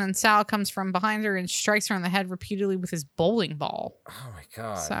cigarettes. And then Sal comes from behind her and strikes her on the head repeatedly with his bowling ball. Oh my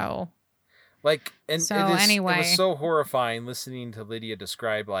God. So, like, and anyway, it was so horrifying listening to Lydia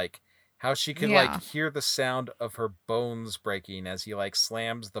describe, like, how she can like hear the sound of her bones breaking as he, like,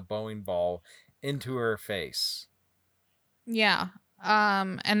 slams the bowling ball into her face. Yeah.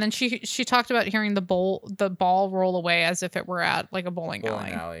 And then she talked about hearing the ball roll away as if it were at, like, a bowling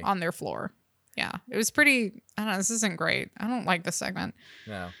alley on their floor. Yeah, it was pretty. I don't know. This isn't great. I don't like this segment.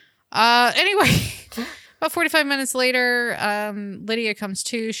 No. Anyway, about 45 minutes later, Lydia comes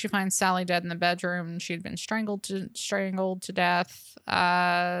to. She finds Sally dead in the bedroom. She'd been strangled to death.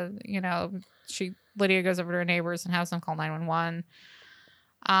 Lydia goes over to her neighbors and has them call 911.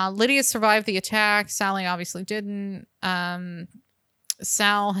 Lydia survived the attack. Sally obviously didn't.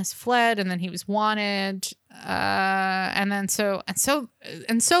 Sal has fled, and then he was wanted. Here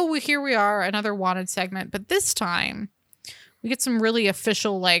we are, another wanted segment, but this time we get some really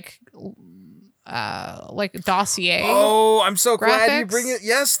official, like dossier. Oh, I'm so glad you bring it.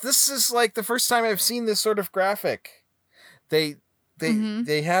 Yes, this is like the first time I've seen this sort of graphic. They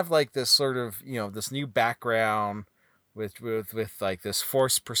have, like, this sort of, this new background with like this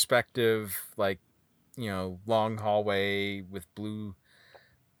forced perspective, like, long hallway with blue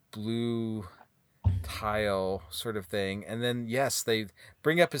tile sort of thing, and then they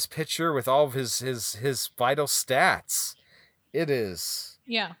bring up his picture with all of his vital stats. It is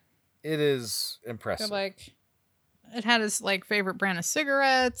impressive. So, like, it had his, like, favorite brand of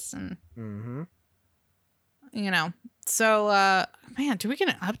cigarettes, and so man, do we get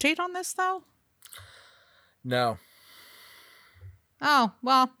an update on this though? No. Oh,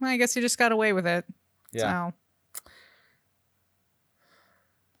 well, I guess he just got away with it. Yeah. So.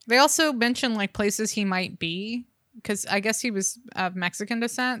 They also mention, like, places he might be, because I guess he was of Mexican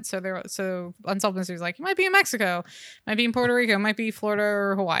descent. So Unsolved Mysteries was like, he might be in Mexico, might be in Puerto Rico, might be Florida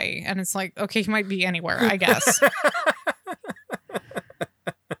or Hawaii, and it's like, okay, he might be anywhere, I guess.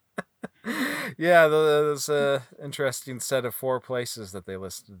 Yeah, there's a interesting set of 4 places that they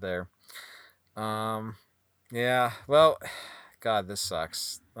listed there. Yeah, well, God, this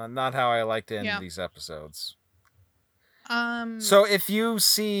sucks. Not how I like to end these episodes. So if you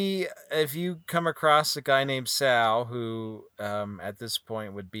come across a guy named Sal who at this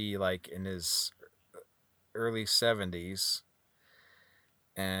point would be like in his early 70s,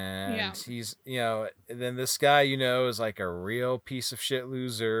 and he's, then this guy, is like a real piece of shit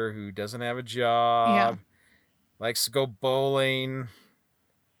loser who doesn't have a job, likes to go bowling.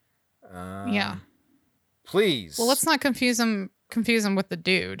 Please. Well, let's not confuse him with the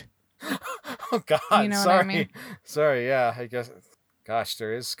dude. Oh God! You know sorry, what I mean? Sorry. Yeah, I guess. Gosh,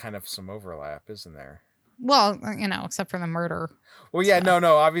 there is kind of some overlap, isn't there? Well, except for the murder. Well, yeah, no.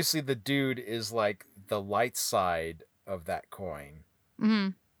 Obviously, the dude is like the light side of that coin. Mm-hmm.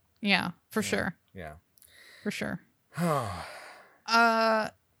 Yeah, for sure. Yeah, for sure.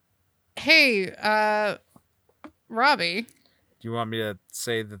 Hey, Robbie. Do you want me to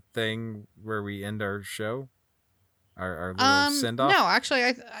say the thing where we end our show? Our little send off? No, actually,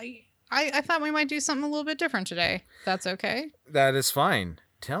 I thought we might do something a little bit different today. That's okay. That is fine.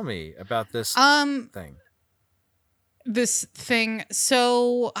 Tell me about this thing. This thing.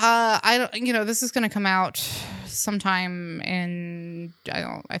 So, I don't. This is going to come out sometime in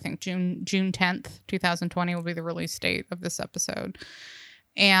I think June 10th, 2020 will be the release date of this episode.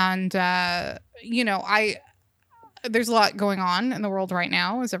 And there's a lot going on in the world right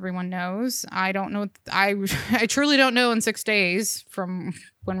now, as everyone knows. I don't know. I truly don't know in 6 days from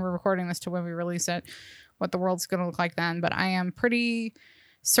when we're recording this to when we release it what the world's going to look like then. But I am pretty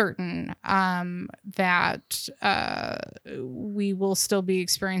certain that we will still be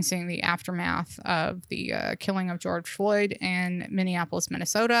experiencing the aftermath of the killing of George Floyd in Minneapolis,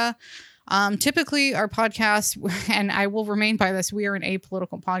 Minnesota. Typically our podcast, and I will remain by this, we are an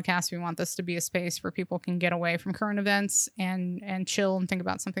apolitical podcast. We want this to be a space where people can get away from current events and chill and think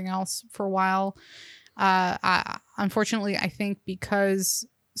about something else for a while. Unfortunately, I think because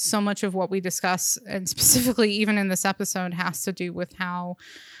so much of what we discuss, and specifically even in this episode, has to do with how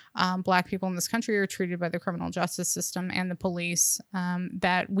Black people in this country are treated by the criminal justice system and the police,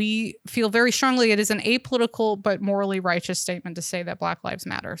 that we feel very strongly it is an apolitical but morally righteous statement to say that Black Lives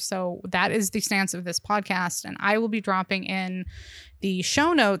Matter. So that is the stance of this podcast, and I will be dropping in the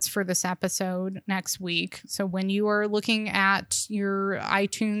show notes for this episode next week. So when you are looking at your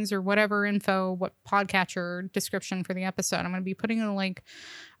iTunes or whatever info, what podcatcher description for the episode, I'm going to be putting in a link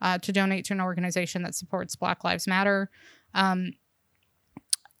to donate to an organization that supports Black Lives Matter.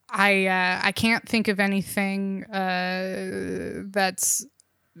 I can't think of anything that's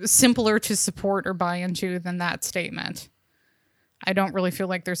simpler to support or buy into than that statement. I don't really feel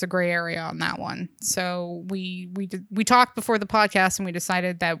like there's a gray area on that one. So we talked before the podcast and we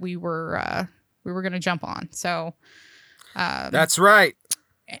decided that we were going to jump on. So that's right.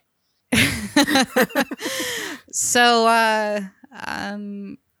 So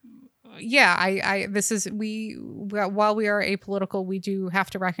while we are apolitical, we do have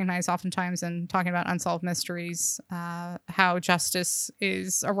to recognize oftentimes in talking about unsolved mysteries, how justice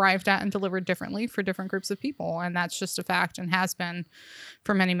is arrived at and delivered differently for different groups of people. And that's just a fact and has been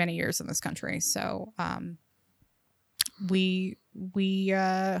for many, many years in this country. So, we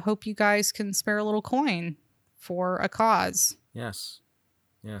hope you guys can spare a little coin for a cause. Yes,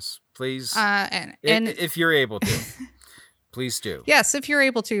 please. And if you're able to. Please do. Yes, if you're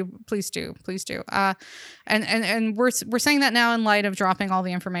able to, please do. And we're saying that now in light of dropping all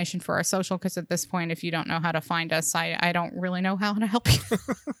the information for our social, because at this point, if you don't know how to find us, I don't really know how to help you.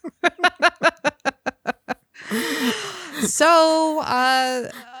 So,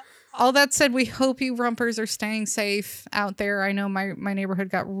 all that said, we hope you rumpers are staying safe out there. I know my neighborhood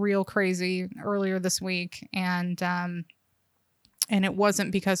got real crazy earlier this week, and it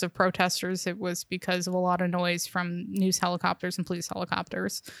wasn't because of protesters. It was because of a lot of noise from news helicopters and police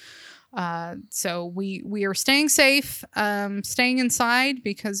helicopters. So we are staying safe, staying inside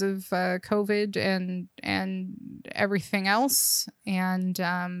because of COVID and everything else, and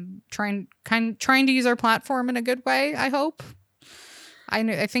trying to use our platform in a good way, I hope.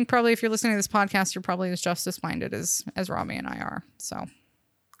 I think probably if you're listening to this podcast, you're probably as justice minded as Robbie and I are. So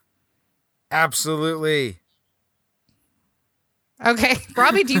absolutely. Okay,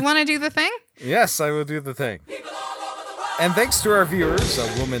 Robbie, do you want to do the thing? Yes, I will do the thing. And thanks to our viewers,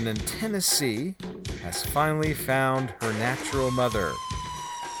 a woman in Tennessee has finally found her natural mother.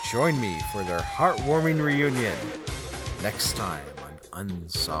 Join me for their heartwarming reunion next time on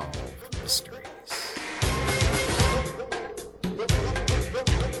Unsolved Mysteries.